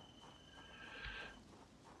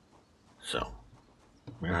 So,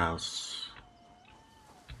 warehouse.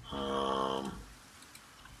 Down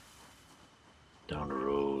the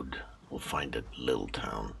road, we'll find a little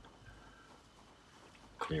town.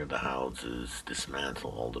 Clear the houses,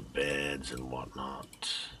 dismantle all the beds and whatnot.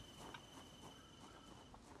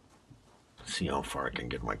 See how far I can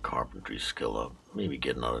get my carpentry skill up. Maybe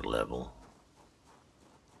get another level.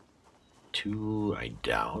 2, I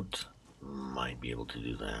doubt. Might be able to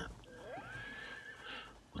do that.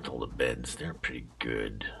 With all the beds, they're pretty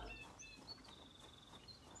good.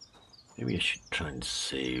 Maybe I should try and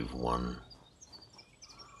save one.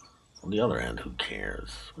 On the other hand, who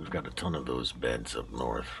cares? We've got a ton of those beds up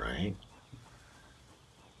north, right?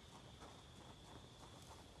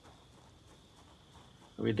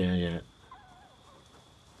 Are we there yet?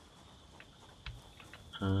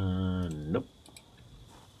 Nope.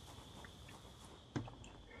 I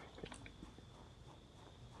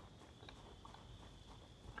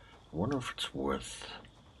wonder if it's worth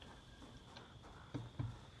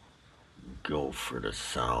go further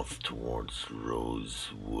south towards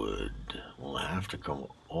Rosewood. We'll have to come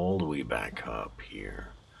all the way back up here.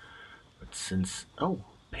 But since... oh,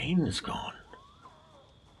 pain is gone.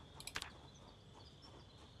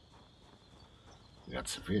 We got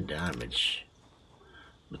severe damage.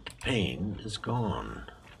 But the pain is gone.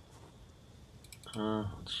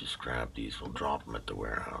 Let's just grab these. We'll drop them at the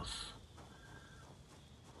warehouse.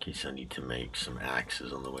 In case I need to make some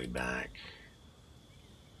axes on the way back.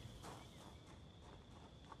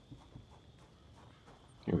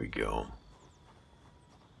 Here we go.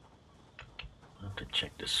 I'll have to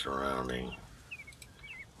check the surrounding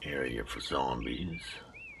area for zombies.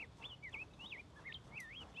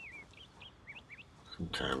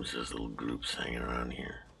 Sometimes there's little groups hanging around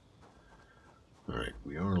here. Alright,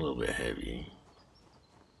 we are a little bit heavy.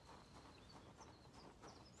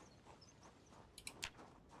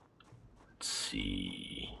 Let's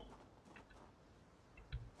see.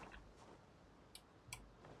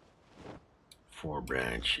 Four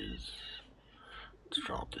branches. Let's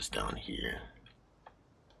drop this down here.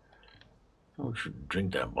 Oh, we should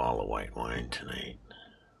drink that bottle of white wine tonight.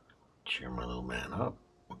 cheer my little man up.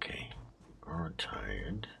 Okay, we're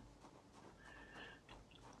tired.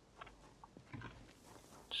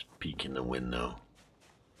 Just peek in the window.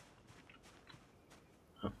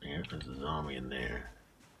 Oh, yeah, there's a zombie in there.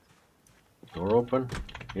 Door open?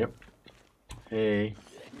 Yep. Hey.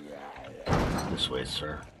 This way,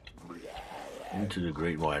 sir. Into the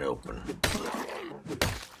great wide open.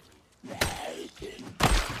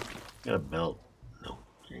 Got a belt? No,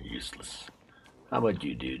 you're useless. How about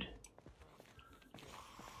you, dude?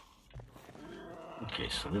 Okay,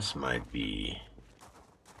 so this might be...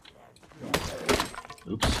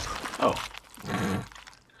 Oops. Oh.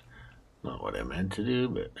 Not what I meant to do,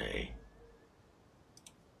 but hey.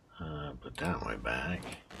 Put that on my back.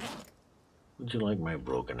 Would you like my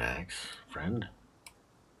broken axe, friend?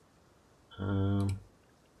 A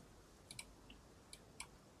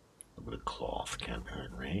bit of cloth can't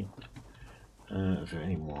hurt, right? Is there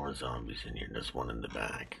any more zombies in here? There's one in the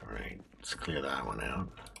back. Alright, let's clear that one out.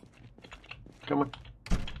 Come on.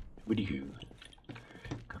 Woody-hoo.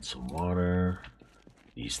 Got some water.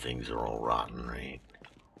 These things are all rotten, right?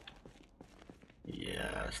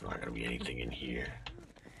 Yeah, there's not gonna be anything in here.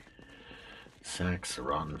 Sacks of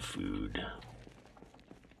rotten food.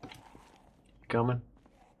 Coming?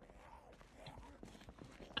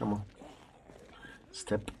 Come on.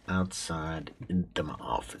 Step outside into my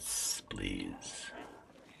office, please.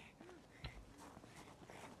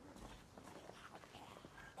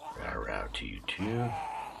 Rah-rah to you too.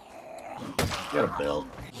 Got a belt.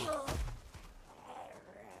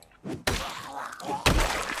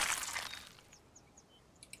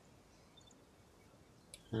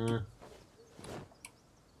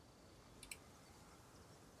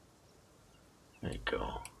 There you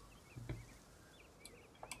go.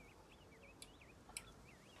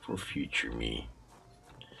 For future me.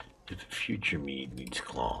 If future me needs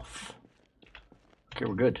cloth. Okay,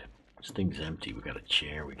 we're good. This thing's empty. We got a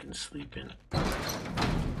chair we can sleep in.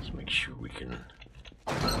 Let's make sure we can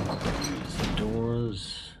use the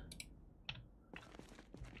doors.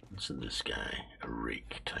 What's in this guy? A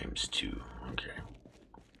rake ×2. Okay.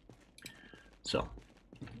 So,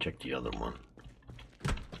 check the other one.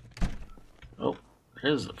 Oh,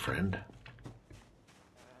 there's a friend.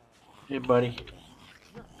 Hey, buddy.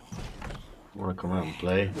 Wanna come out and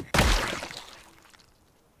play?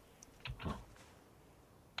 Oh.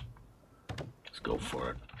 Let's go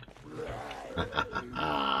for it.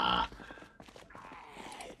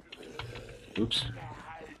 Oops.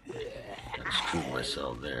 Kinda screwed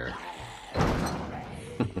myself there.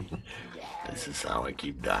 This is how I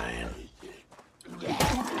keep dying.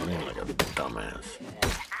 I'm like a dumbass.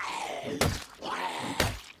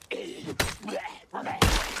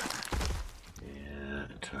 Yeah,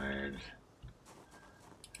 tired.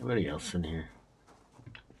 Anybody else in here?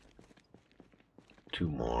 2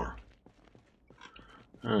 more.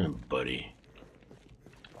 Alright, buddy.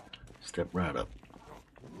 Step right up.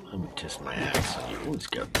 Let me test my axe on you. Oh, he's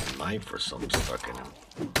got a knife or something stuck in him.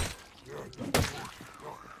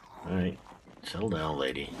 Alright, settle down,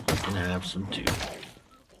 lady. You can have some too.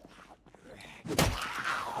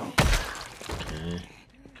 Okay.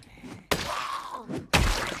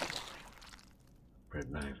 Bread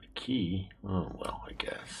knife key. Oh, well, I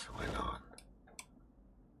guess. Why not?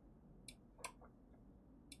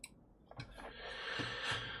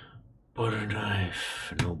 Butter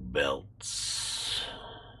knife. No belts.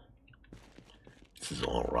 This is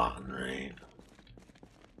all rotten, right?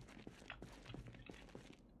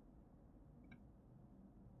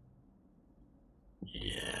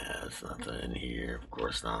 Yeah, there's nothing in here. Of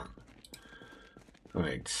course not.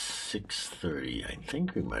 Alright, 6:30. I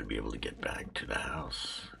think we might be able to get back to the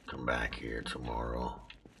house. Come back here tomorrow.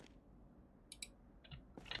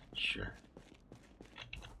 Sure.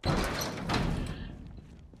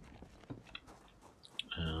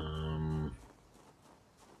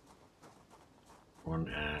 One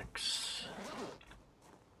axe.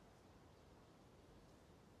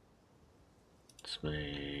 Let's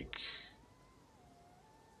make...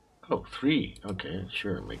 Oh, 3. Okay,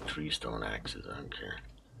 sure. Make 3 stone axes. I don't care.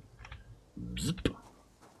 Zip.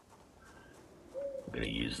 I'm gonna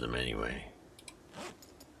use them anyway.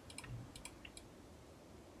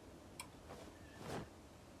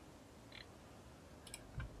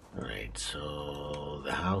 Alright, so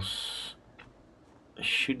the house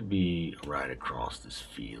should be right across this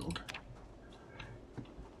field.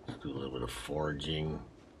 Let's do a little bit of foraging.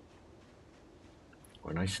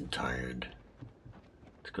 We're nice and tired.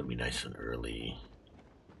 It's gonna be nice and early.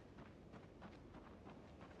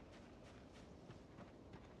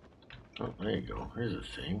 Oh, there you go. Here's the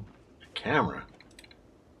thing. A camera.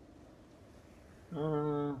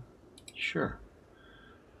 Sure.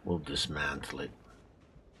 We'll dismantle it.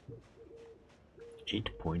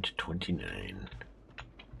 8.29.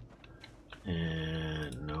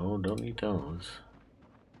 And no, don't need those.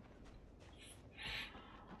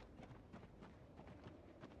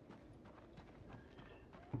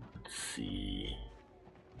 Let's see.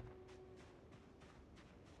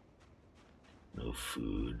 No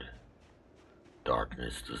food.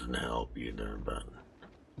 Darkness doesn't help either, but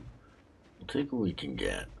we'll take what we can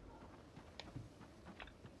get.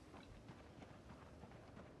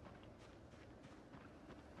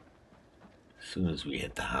 As soon as we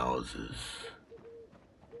hit the houses,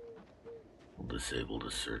 we'll disable the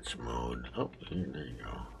search mode. Oh, there you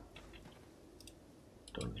go.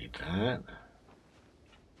 Don't need that.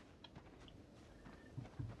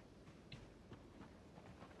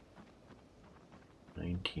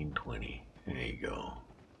 $19.20. There you go.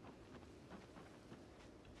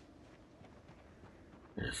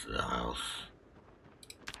 There's the house.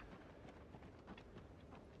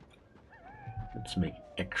 Let's make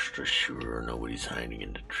extra sure nobody's hiding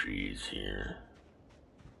in the trees here.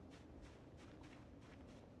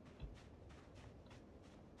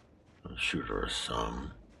 I'm sure there are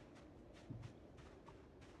some.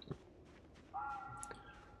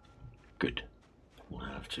 Good. We'll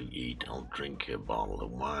have to eat. I'll drink a bottle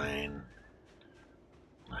of wine.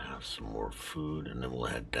 We'll have some more food, and then we'll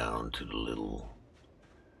head down to the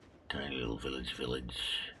tiny little village.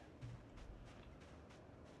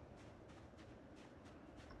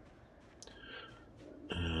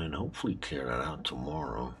 And hopefully clear that out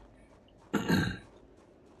tomorrow. The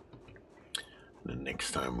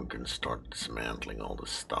next time we're going to start dismantling all the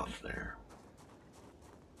stuff there.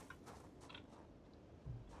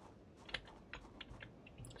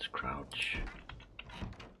 Let's crouch.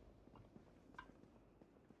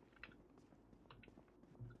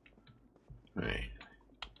 Right.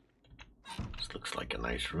 This looks like a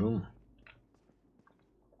nice room.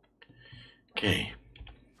 Okay.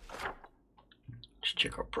 Let's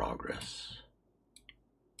check our progress.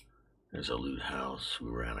 There's a loot house. We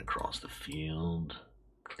ran across the field.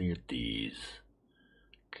 Cleared these.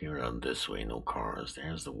 Clear around this way, no cars.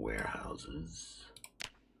 There's the warehouses.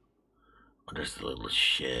 Oh, there's the little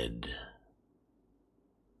shed.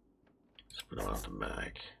 Let's put it out the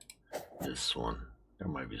back. This one. There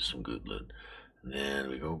might be some good loot. And then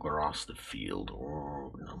we go across the field,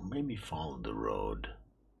 or no, maybe follow the road.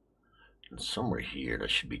 And somewhere here, there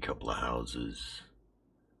should be a couple of houses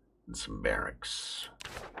and some barracks.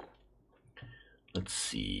 Let's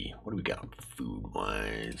see, what do we got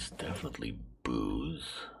food-wise? Definitely booze.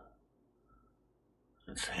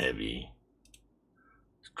 That's heavy.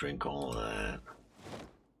 Let's drink all of that.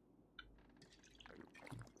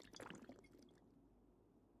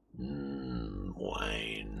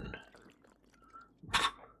 Wine.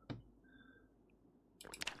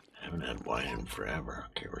 Haven't had wine in forever.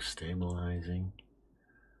 Okay, we're stabilizing.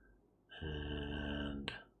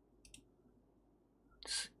 And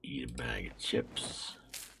let's eat a bag of chips.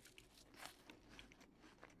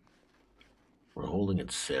 We're holding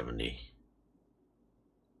at 70.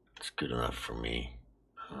 It's good enough for me.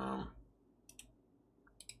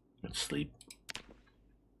 Let's sleep.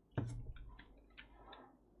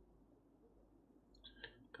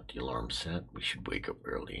 Got the alarm set. We should wake up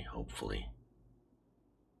early, hopefully.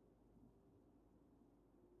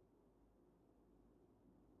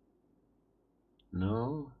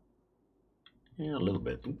 No? Yeah, a little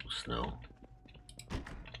bit. Ooh, snow.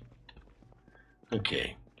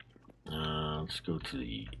 Okay. Let's go to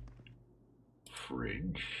the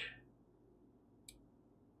fridge.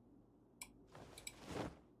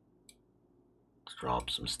 Let's drop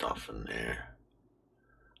some stuff in there.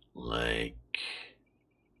 Like,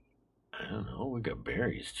 I don't know, we got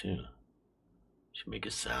berries too. Should make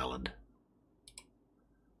a salad.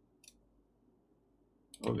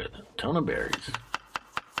 Oh, we got a ton of berries.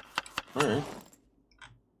 Alright.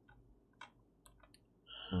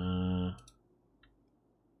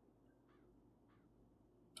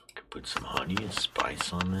 Could put some honey and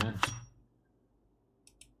spice on there.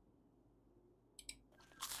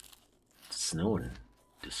 It's snowing.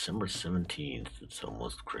 December 17th. It's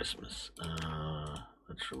almost Christmas.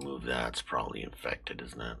 Let's remove that. It's probably infected,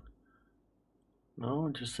 isn't it? No,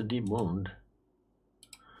 just a deep wound.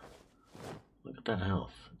 Look at that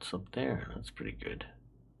health. It's up there. That's pretty good.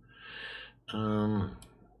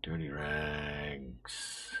 Dirty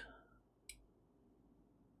rags.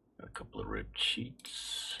 Got a couple of ripped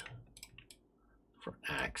sheets. For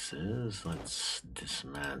axes, let's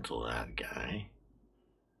dismantle that guy.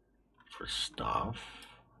 For stuff.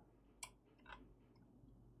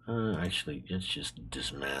 Actually, let's just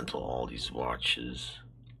dismantle all these watches.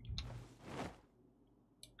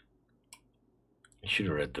 should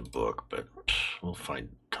have read the book, but we'll find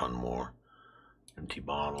a ton more. Empty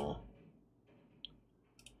bottle.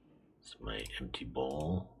 It's my empty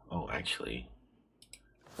bowl. Oh, actually,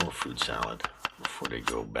 more fruit salad before they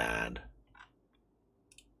go bad.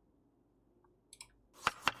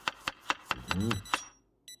 There's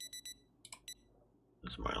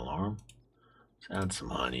my alarm. Let's add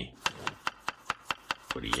some honey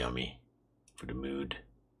for the yummy, for the mood.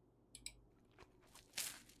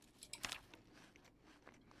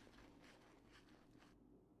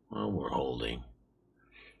 Well, we're holding.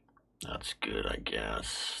 That's good, I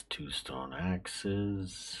guess. 2 stone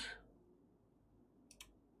axes.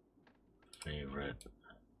 Favorite.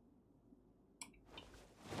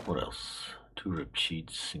 What else? 2 rib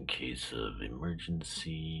sheets in case of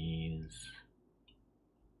emergencies.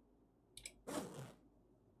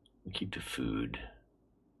 We keep the food.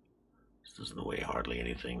 This doesn't weigh hardly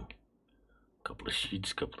anything. A couple of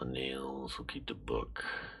sheets, couple of nails. We'll keep the book.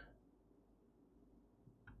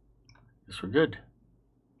 Guess we're good.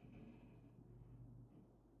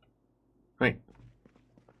 Right.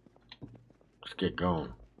 Let's get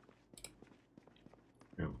going.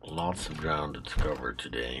 We have lots of ground to cover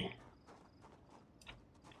today.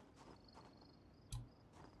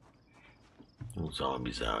 No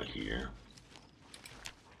zombies out here.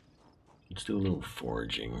 Let's do a little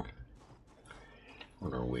foraging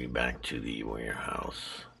on our way back to the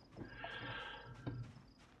warehouse.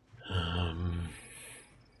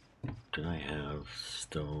 Did I have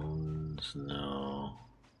stones? No.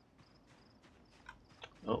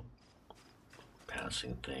 Oh,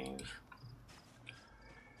 passing things.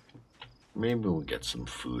 Maybe we'll get some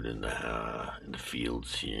food in the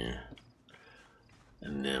fields here,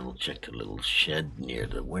 and then we'll check the little shed near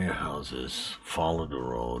the warehouses. Follow the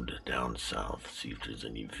road down south, see if there's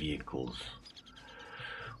any vehicles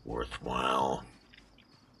worthwhile,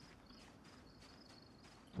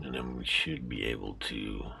 and then we should be able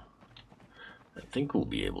to. I think we'll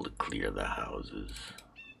be able to clear the houses.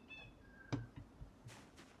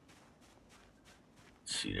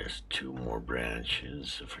 See, there's 2 more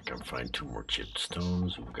branches. If I can find 2 more chipped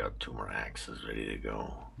stones, we've got 2 more axes ready to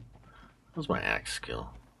go. How's my axe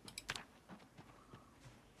skill?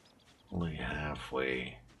 Only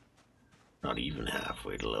halfway, not even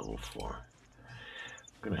halfway to level 4.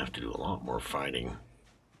 I'm gonna have to do a lot more fighting.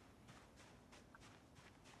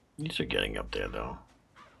 These are getting up there though.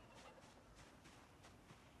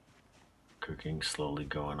 Cooking slowly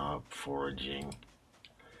going up, foraging.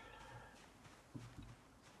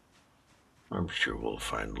 I'm sure we'll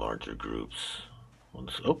find larger groups.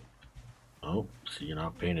 Oh, so you're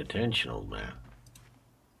not paying attention, old man.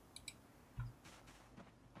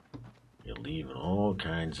 You're leaving all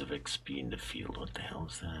kinds of XP in the field. What the hell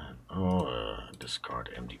is that? Oh, discard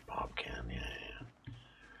empty pop can. Yeah.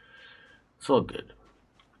 It's all good.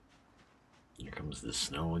 Here comes the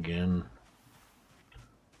snow again.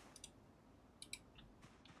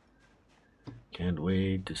 Can't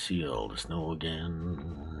wait to see all the snow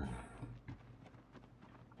again.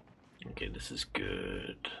 Okay, this is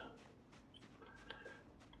good.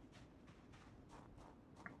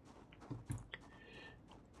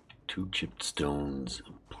 Two chipped stones,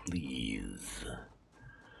 please.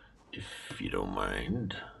 If you don't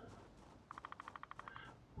mind.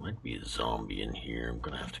 Might be a zombie in here. I'm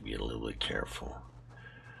gonna have to be a little bit careful.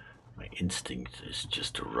 My instinct is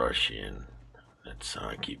just to rush in. That's how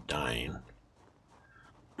I keep dying.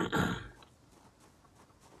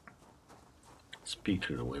 Speak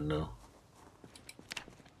through the window.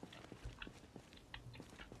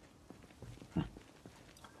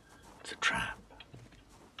 It's a trap.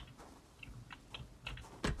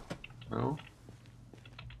 No?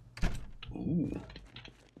 Ooh.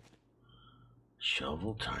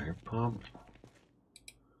 Shovel, tire pump,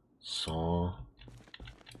 saw,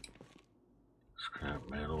 scrap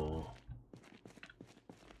metal,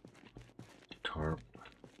 tarp,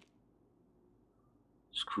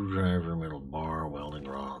 screwdriver, metal bar, welding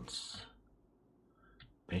rods,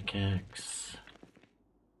 pickaxe.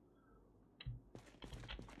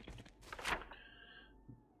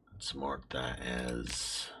 Let's mark that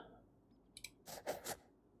as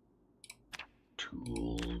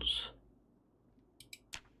tools.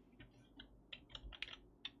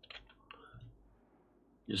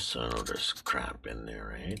 Just so I know there's crap in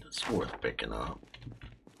there, right? It's worth picking up.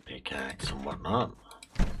 Pickaxe and whatnot.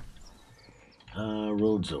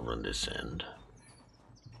 Road's over on this end.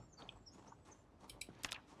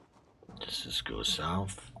 Just go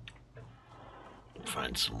south.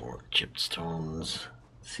 Find some more chipped stones.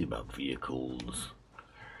 See about vehicles.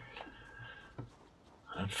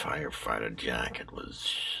 That firefighter jacket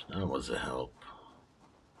was a help.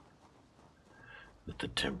 the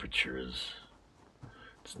temperature is.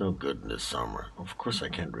 It's no good in the summer. Of course, I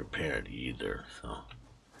can't repair it either, so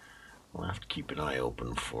I'll have to keep an eye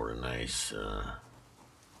open for a nice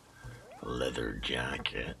leather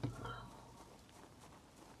jacket.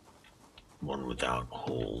 One without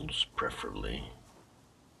holes, preferably.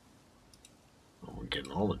 Well, we're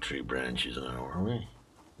getting all the tree branches now, are we?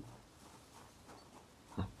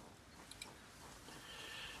 Huh.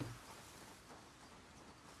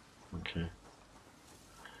 Okay.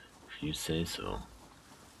 If you say so.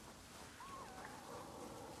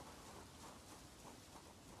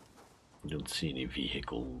 Don't see any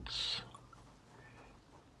vehicles.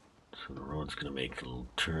 So the road's gonna make a little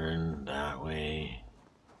turn that way.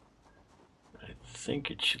 I think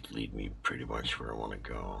it should lead me pretty much where I want to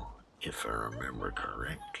go, if I remember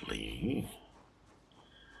correctly.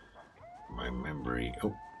 My memory.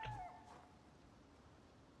 Oh.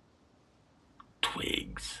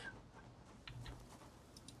 Twigs.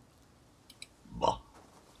 Bah.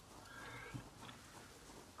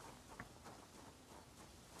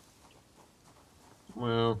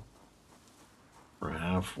 Well, we're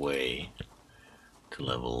halfway to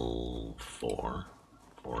level 4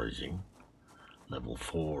 foraging. Level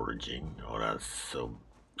foraging. Oh, that's so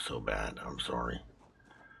bad. I'm sorry.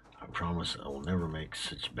 I promise I will never make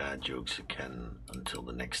such bad jokes again until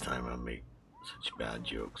the next time I make such bad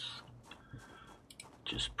jokes.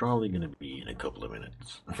 Which is probably gonna be in a couple of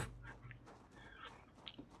minutes.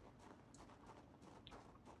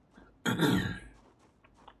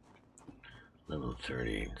 Level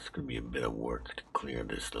 30. It's gonna be a bit of work to clear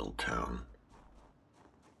this little town.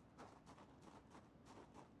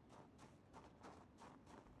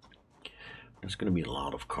 There's gonna be a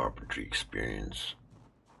lot of carpentry experience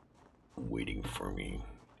waiting for me.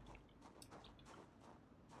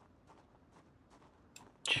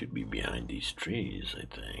 Should be behind these trees, I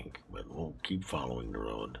think, but we'll keep following the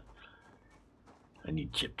road. I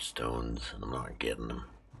need chipped stones, and I'm not getting them.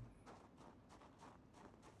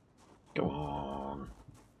 Come on.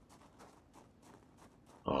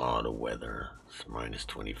 Oh, the weather. It's minus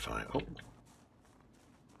 25. Oh.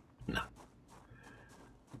 No.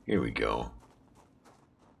 Here we go.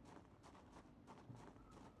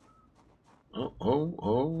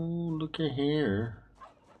 Oh, look at here.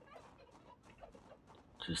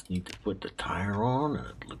 Just need to put the tire on, and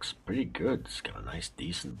it looks pretty good. It's got a nice,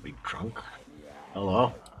 decent, big trunk.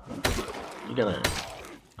 Hello? You got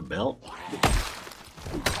a belt?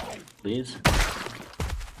 Please?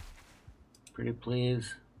 Pretty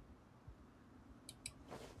please?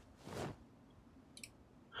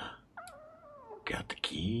 Got the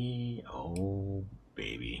key. Oh,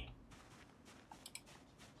 baby.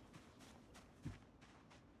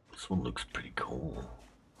 This one looks pretty cool.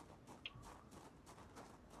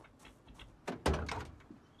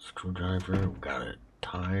 Screwdriver, we got a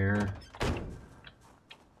tire.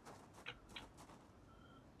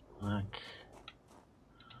 Look.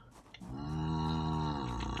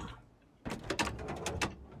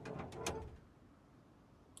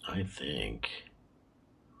 I think.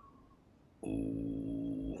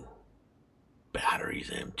 Ooh.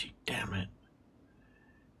 Battery's empty, damn it.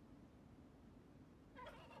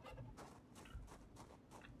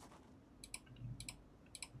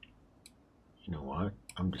 You know what?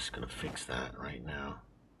 I'm just gonna fix that right now.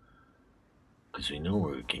 Because we know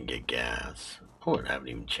where we can get gas. Oh, I haven't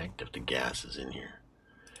even checked if the gas is in here.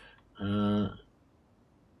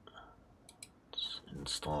 Let's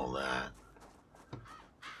install that.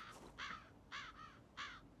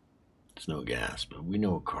 There's no gas, but we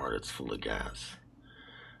know a car that's full of gas.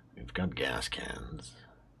 We've got gas cans.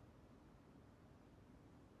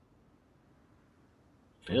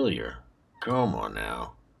 Failure? Come on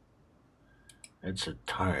now. It's a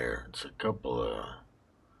tire. It's a couple of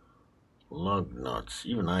lug nuts.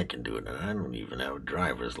 Even I can do it, and I don't even have a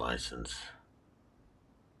driver's license.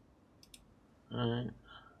 Alright.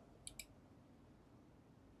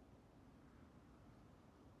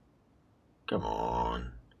 Come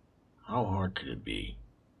on. How hard could it be?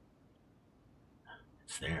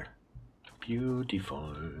 It's there.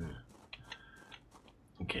 Beautiful.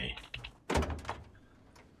 Okay.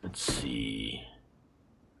 Let's see.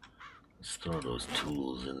 Let's throw those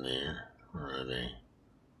tools in there. Where are they?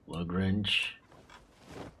 Lug wrench.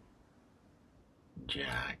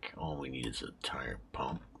 Jack. All we need is a tire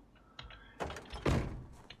pump.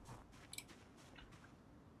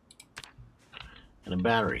 And a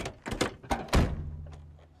battery.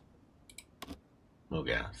 No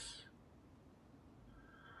gas.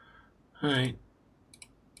 Alright.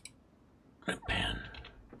 A pen.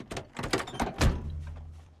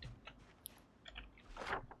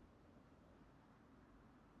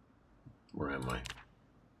 Where am I?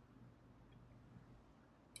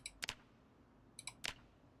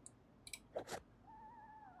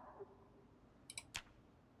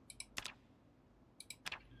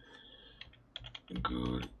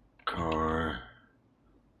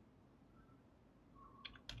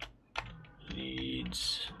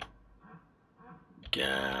 goods,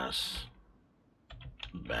 gas,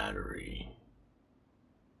 battery.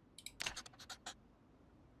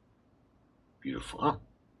 Beautiful. Oh,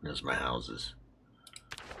 there's my houses.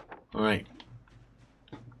 Alright.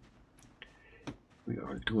 We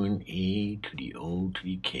are doing A to the O to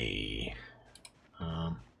the K.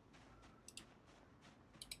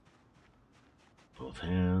 Both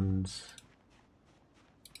hands.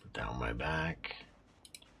 Put down my back.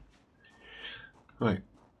 Alright.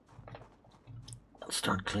 Let's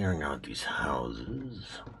start clearing out these houses.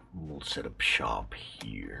 We'll set up shop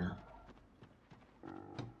here.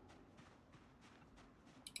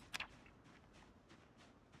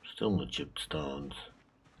 Still no chipped stones.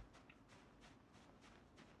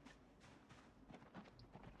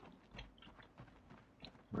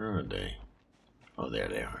 Where are they? Oh, there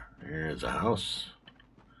they are. There's a house.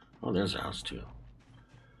 Oh, there's a house too.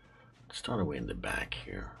 Let's start away in the back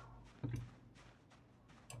here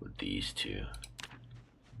with these two.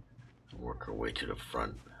 Work our way to the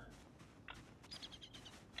front.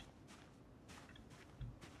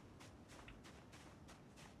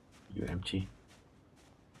 You empty?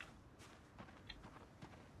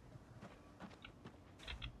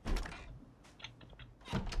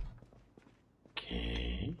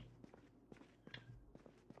 Okay.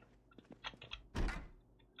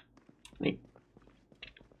 Neat.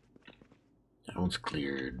 That one's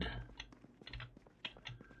cleared.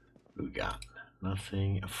 What we got?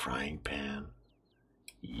 Nothing. A frying pan.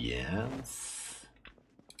 Yes.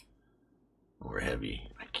 We're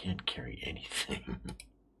heavy. I can't carry anything.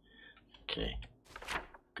 Okay.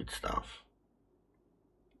 Good stuff.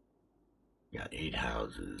 Got 8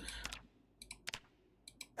 houses.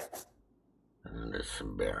 And then there's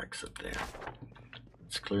some barracks up there.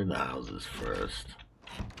 Let's clear the houses first.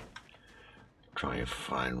 Try and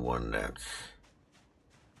find one that's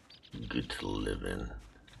good to live in.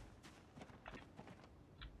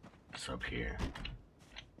 It's up here.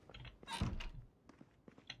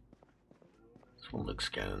 This one looks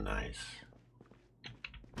kind of nice.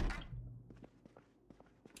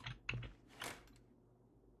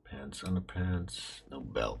 Pants, underpants, no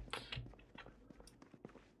belt.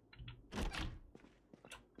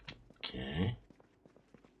 Okay.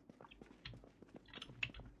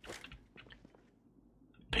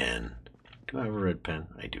 Pen. Do I have a red pen?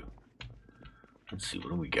 I do. Let's see, what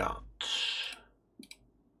do we got?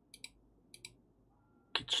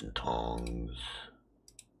 Kitchen tongs.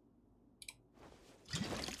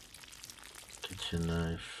 Kitchen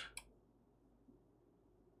knife.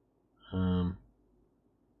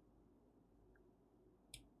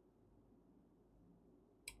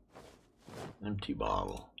 Empty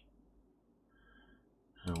bottle.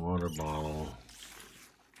 A water bottle.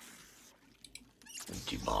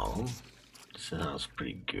 Empty bottle. This sounds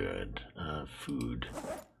pretty good. Food.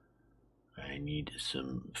 I need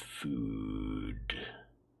some food.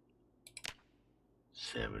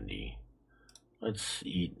 70. Let's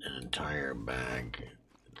eat an entire bag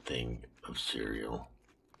thing of cereal.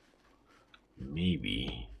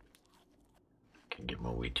 Maybe can get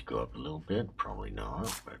my weight to go up a little bit. Probably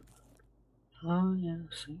not, but oh yeah,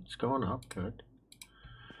 see, it's going up good.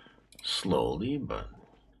 Slowly, but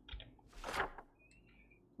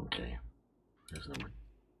okay. There's number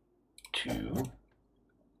 2.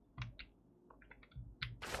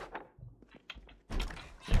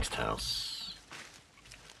 Next house.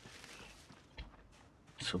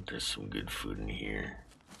 Let's hope there's some good food in here.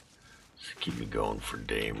 Just keep me going for a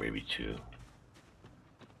day, maybe 2.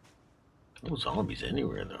 No zombies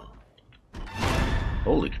anywhere though.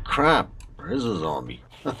 Holy crap! There's a zombie.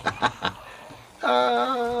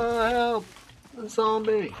 Help! A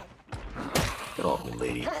zombie! Get off me,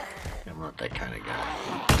 lady. I'm not that kind of guy.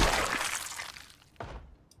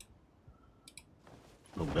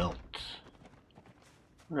 No belt.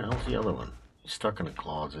 Where the hell's the other one? He's stuck in a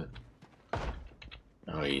closet.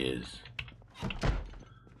 Oh, he is.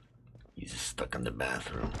 He's stuck in the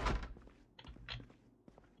bathroom.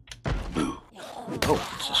 Boo.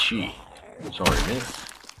 Oh, it's a she. Sorry, miss.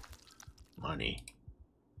 Money.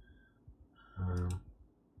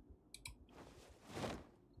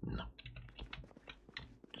 No.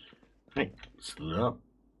 Hey, let's loot up.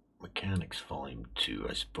 Mechanics Volume 2.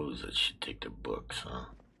 I suppose that should take the books, huh?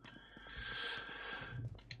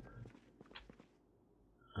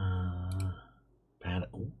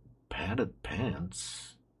 Padded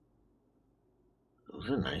pants. Those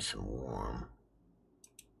are nice and warm.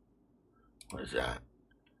 What is that?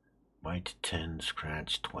 Bite 10,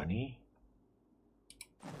 scratch 20.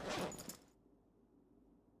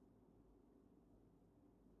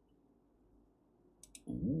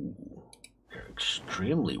 Ooh, they're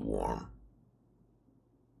extremely warm.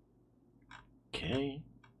 Okay.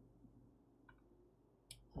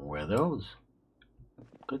 Where are those?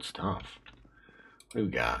 Good stuff. What do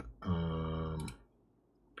we got?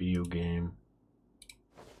 Video game.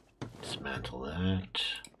 Dismantle that.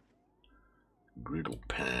 Griddle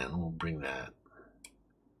pan. We'll bring that.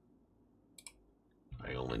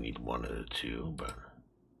 I only need one of the two, but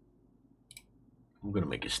I'm gonna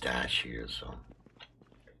make a stash here, so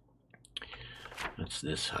that's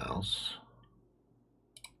this house.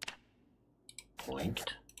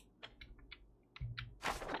 Blinked.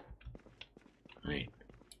 Right.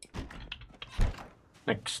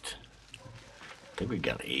 Next. I think we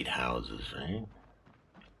got 8 houses, right?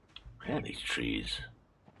 Man, these trees.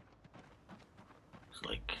 It's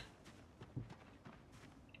like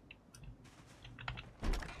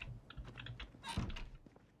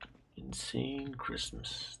insane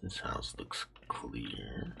Christmas. This house looks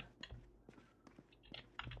clear.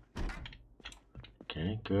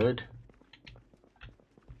 Okay, good.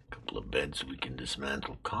 Couple of beds we can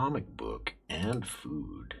dismantle. Comic book and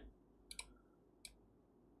food.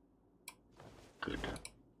 Good.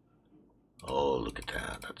 Oh, look at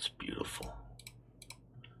that. That's beautiful.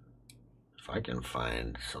 If I can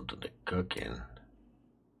find something to cook in.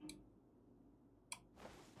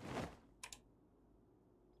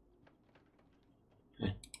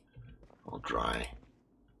 All dry.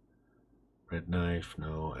 Bread knife,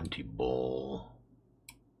 no. Empty bowl.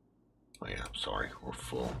 Oh yeah, I'm sorry. We're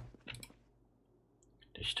full.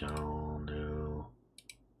 Dish towel, no.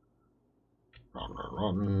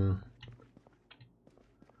 Rotten.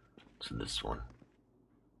 So this one.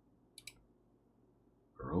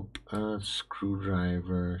 Rope,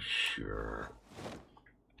 screwdriver, sure.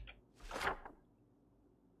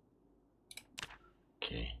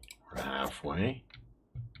 Okay, we're halfway.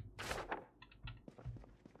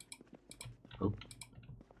 Oh.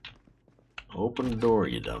 Open the door,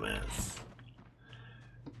 you dumbass.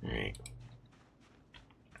 Alright.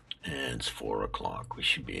 And it's 4 o'clock. We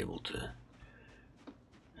should be able to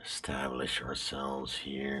establish ourselves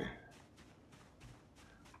here.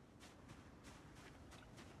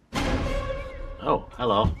 Oh,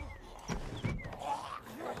 hello.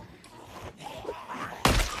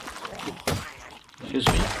 Excuse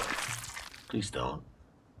me. Please don't.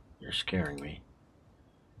 You're scaring me.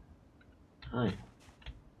 Hi.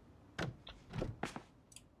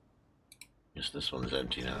 Guess this one's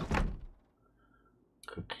empty now.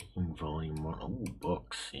 Cooking volume 1. Oh,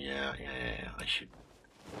 books. Yeah. I should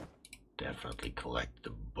definitely collect the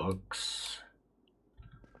books.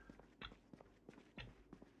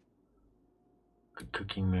 Good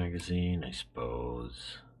cooking magazine, I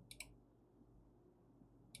suppose.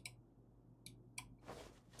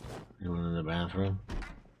 Anyone in the bathroom?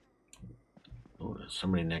 Oh, there's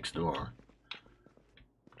somebody next door.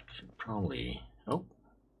 Should probably. Oh.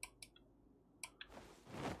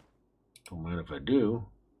 Don't mind if I do.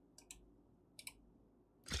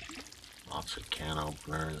 Lots of can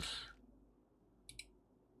openers.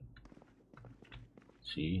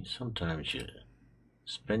 See, sometimes you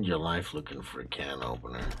spend your life looking for a can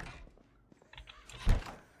opener.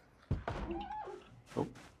 Oh.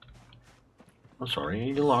 I'm sorry,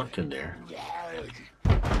 you're locked in there.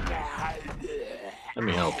 Let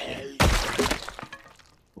me help you.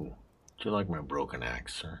 Ooh. Do you like my broken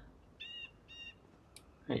axe, sir?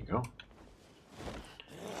 There you go.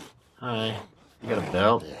 Hi. You got a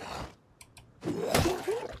belt?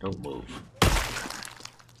 Don't move.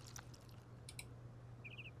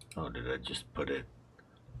 Oh, did I just put it?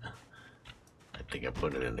 I think I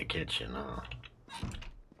put it in the kitchen, huh?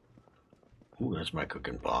 Ooh, that's my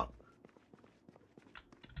cooking pot.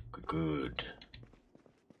 Good.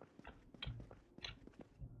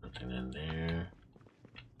 Nothing in there.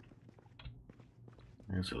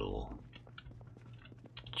 There's a little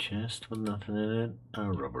chest with nothing in it.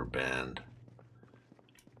 A rubber band.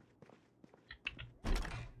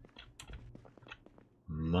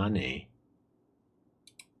 Money.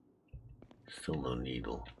 Still no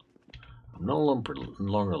needle. I'm no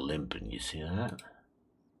longer limping, you see that?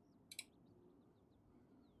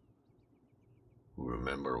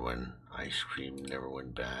 Remember when ice cream never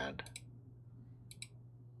went bad?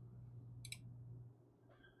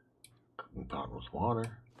 Cooking pot with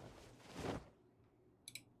water.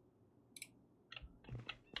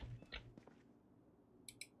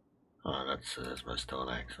 Oh, that's my stone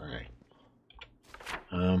axe. All right.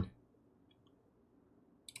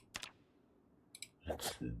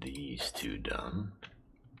 That's these two done.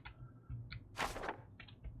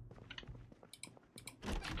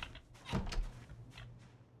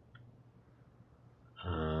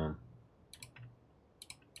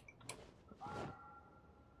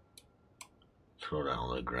 throw that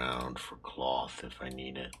on the ground for cloth if I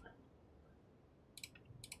need it.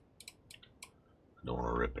 I don't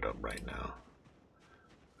want to rip it up right now.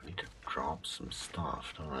 I need to drop some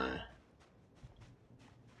stuff, don't I?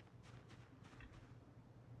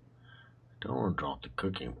 Don't want to drop the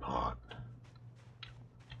cooking pot.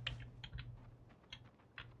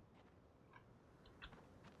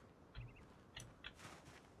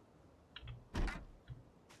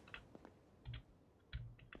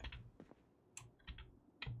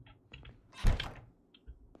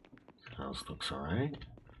 House looks alright.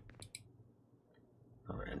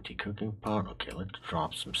 Another empty cooking pot. Okay, let's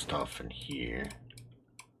drop some stuff in here.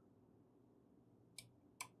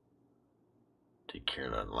 Take care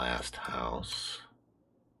of that last house.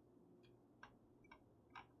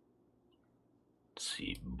 Let's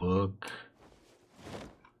see, book.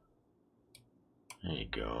 There you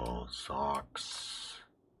go. Socks.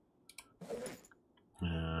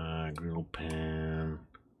 Grill pan.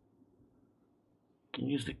 Can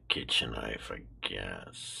use the kitchen knife, I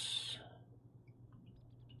guess.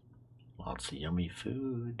 Lots of yummy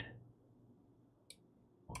food.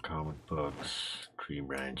 More comic books, tree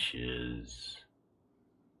branches.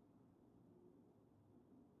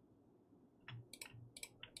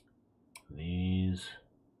 These.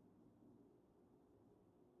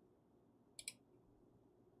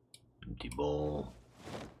 Empty bowl.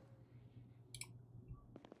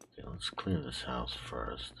 Okay, let's clear this house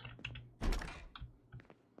first.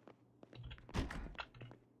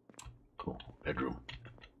 Cool, bedroom.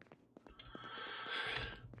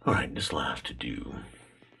 Alright, this will have to do.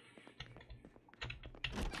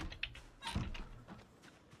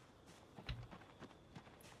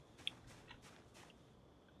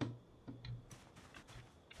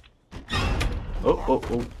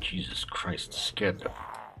 Oh, Jesus Christ, scared the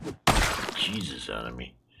Jesus out of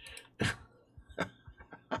me.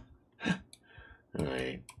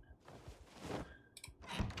 Alright.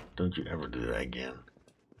 Don't you ever do that again.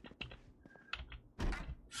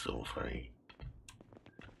 So funny.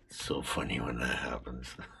 So funny when that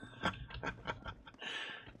happens.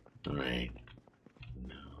 Alright.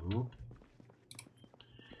 No.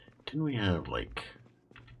 Didn't we have like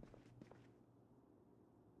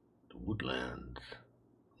the woodlands?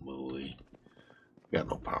 Movie. We got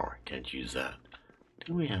no power. Can't use that.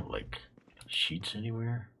 Didn't we have like sheets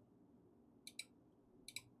anywhere?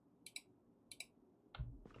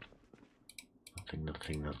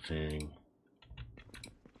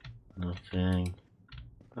 Nothing.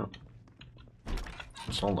 Oh.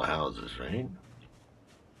 It's all the houses, right?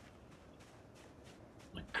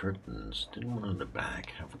 The curtains. Didn't one on the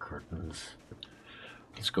back have curtains?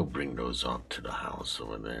 Let's go bring those up to the house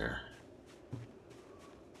over there.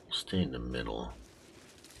 We'll stay in the middle.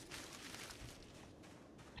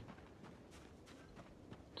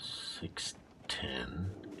 610.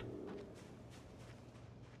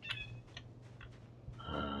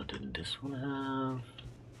 Didn't this one have?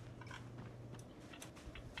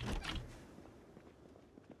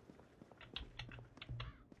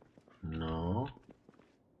 No.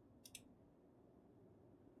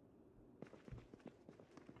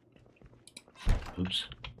 Oops.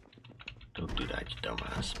 Don't do that, you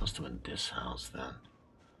dumbass. Must have been this house then.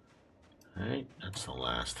 Alright, that's the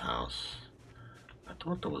last house. I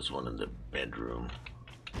thought there was one in the bedroom.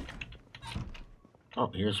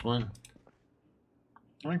 Oh, here's one.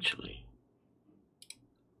 Actually.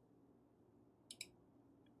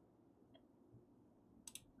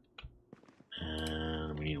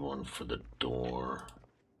 And we need one for the door.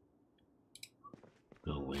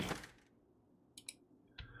 Don't we?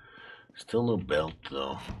 Still no belt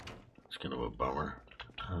though. It's kind of a bummer.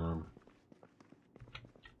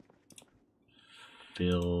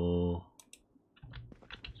 Fill.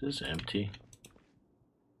 Is this empty?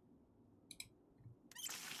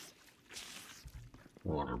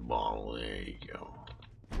 Water bottle, there you go.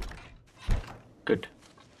 Good.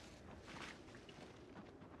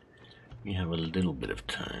 We have a little bit of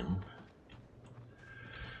time.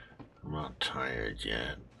 I'm not tired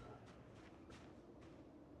yet.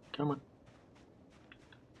 Come on.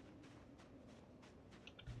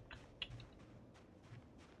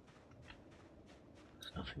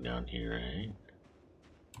 There's nothing down here, right?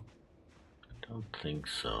 Don't think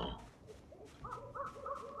so.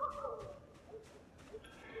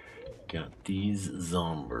 Got these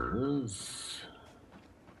zombers.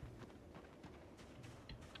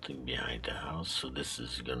 Thing behind the house, so this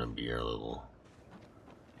is gonna be our little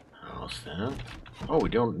house then. Oh, we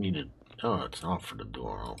don't need it. Oh, it's not for the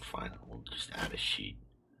door. Oh, fine. We'll just add a sheet.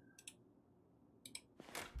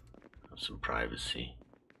 Have some privacy.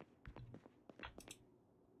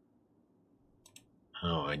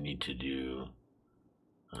 Oh, I need to do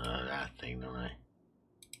thing, don't I?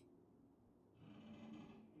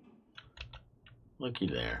 Looky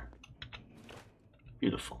there.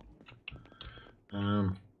 Beautiful.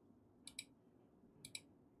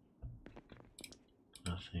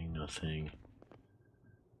 Nothing.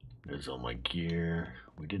 There's all my gear.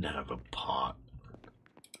 We did have a pot.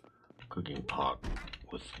 Cooking pot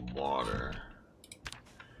with water.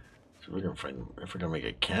 So we're gonna find, if we're gonna make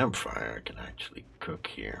a campfire, I can actually cook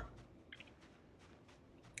here.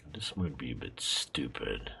 This would be a bit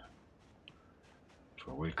stupid. If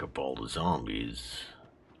I wake up all the zombies.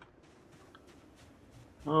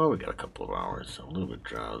 Oh, we got a couple of hours. I'm a little bit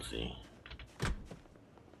drowsy.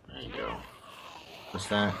 There you go. What's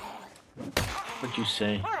that? What'd you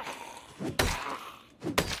say?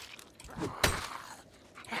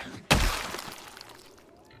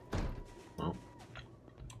 Well,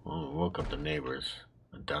 we woke up the neighbors.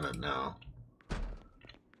 I've done it now.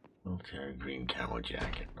 Okay, green camo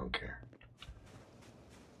jacket. Don't care.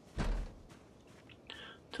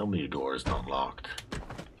 Tell me the door is not locked.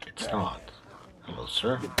 It's not. Hello,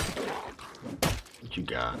 sir. What you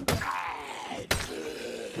got?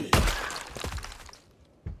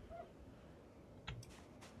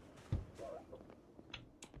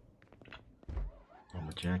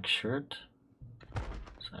 Lumberjack shirt.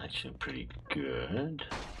 It's actually pretty good.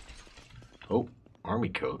 Oh, army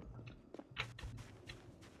coat.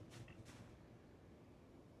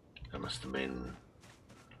 That must have been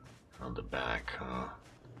on the back, huh?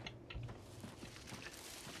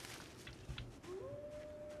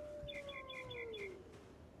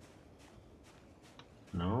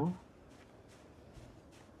 No?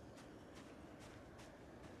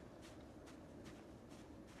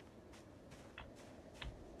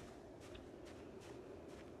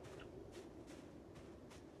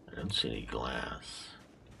 I don't see any glass.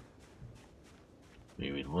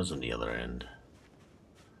 Maybe it was on the other end.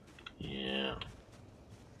 Yeah.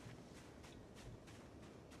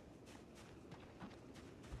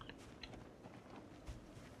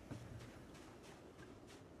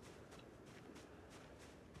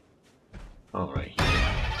 All right.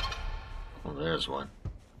 Well, there's one.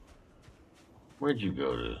 Where'd you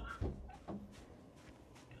go to?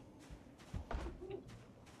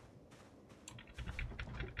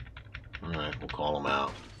 All right, we'll call them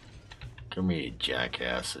out. Come here, you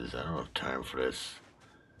jackasses. I don't have time for this.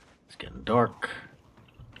 It's getting dark.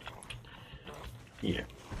 Here.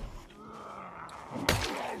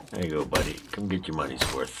 There you go, buddy. Come get your money's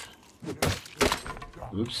worth.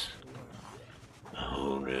 Oops.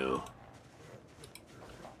 Oh, no.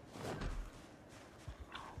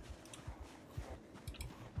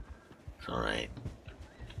 It's alright.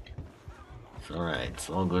 It's alright. It's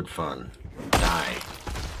all good fun. Die.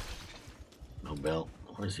 No belt.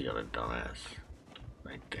 Where's the other dumbass?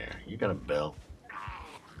 Right there. You got a belt.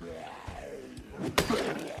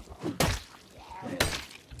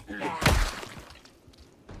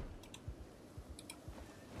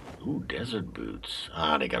 Ooh, desert boots.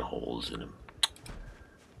 Ah, they got holes in them.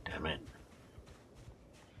 Damn it.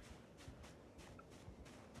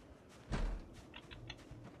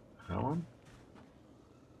 That one?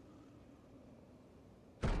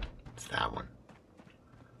 It's that one.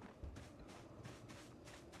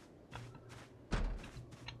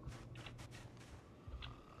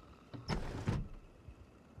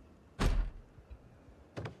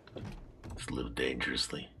 Let's live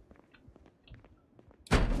dangerously.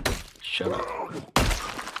 Shut up.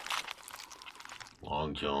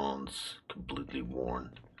 Long johns, completely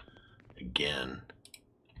worn. Again.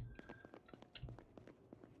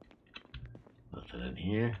 Nothing in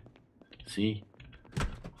here. See?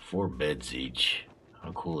 4 beds each.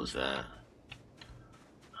 How cool is that?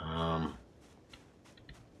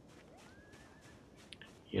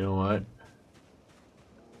 You know what?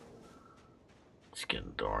 It's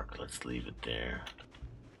getting dark. Let's leave it there.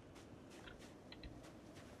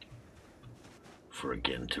 For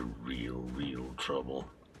getting into real trouble.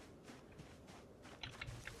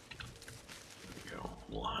 There we go.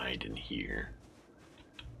 We'll hide in here.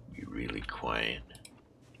 Be really quiet.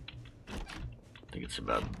 I think it's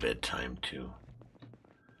about bedtime too.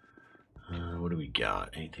 What do we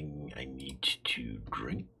got? Anything I need to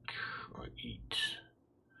drink or eat?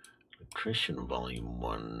 Nutrition volume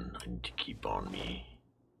 1 I need to keep on me.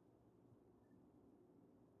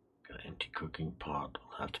 Got an empty cooking pot.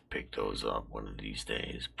 I'll have to pick those up one of these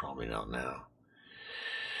days. Probably not now.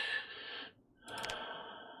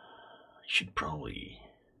 I should probably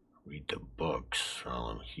read the books while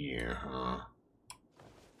I'm here, huh?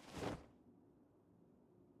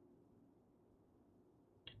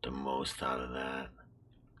 Get the most out of that.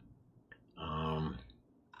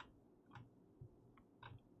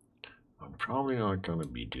 probably not going to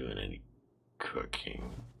be doing any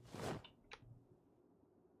cooking.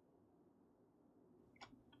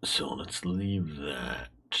 So let's leave that.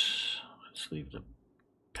 Let's leave the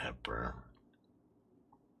pepper.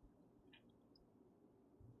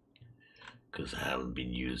 Because I haven't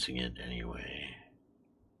been using it anyway.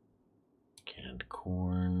 Canned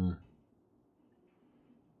corn.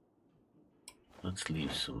 Let's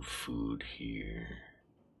leave some food here.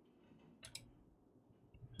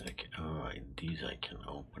 Alright, these I can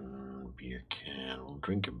open. Beer can. We'll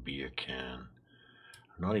drink a beer can.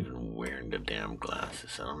 I'm not even wearing the damn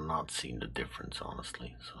glasses, and I'm not seeing the difference,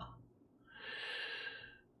 honestly. So,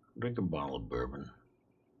 drink a bottle of bourbon.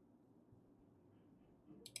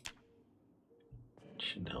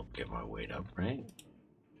 Should help get my weight up, right?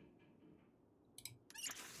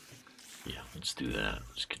 Yeah, let's do that.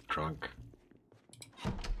 Let's get drunk.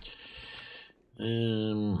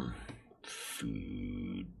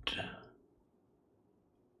 Food.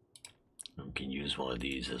 We can use one of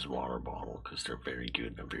these as water bottle because they're very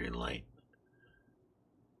good and very light.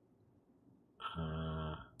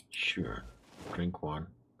 Sure. Drink one.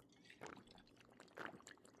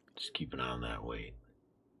 Just keep an eye on that weight.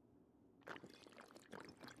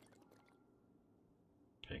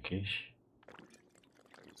 Peckish.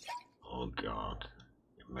 Oh God.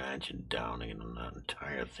 Imagine downing in that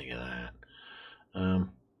entire thing of that.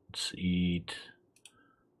 Let's eat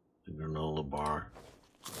the granola bar.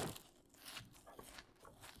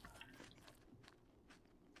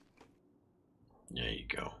 There you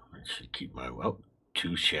go. I should keep my, oh,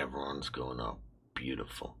 2 chevrons going up.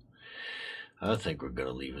 Beautiful. I think we're going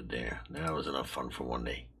to leave it there. That was enough fun for one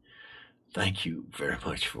day. Thank you very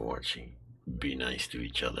much for watching. Be nice to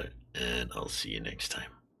each other, and I'll see you next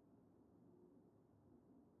time.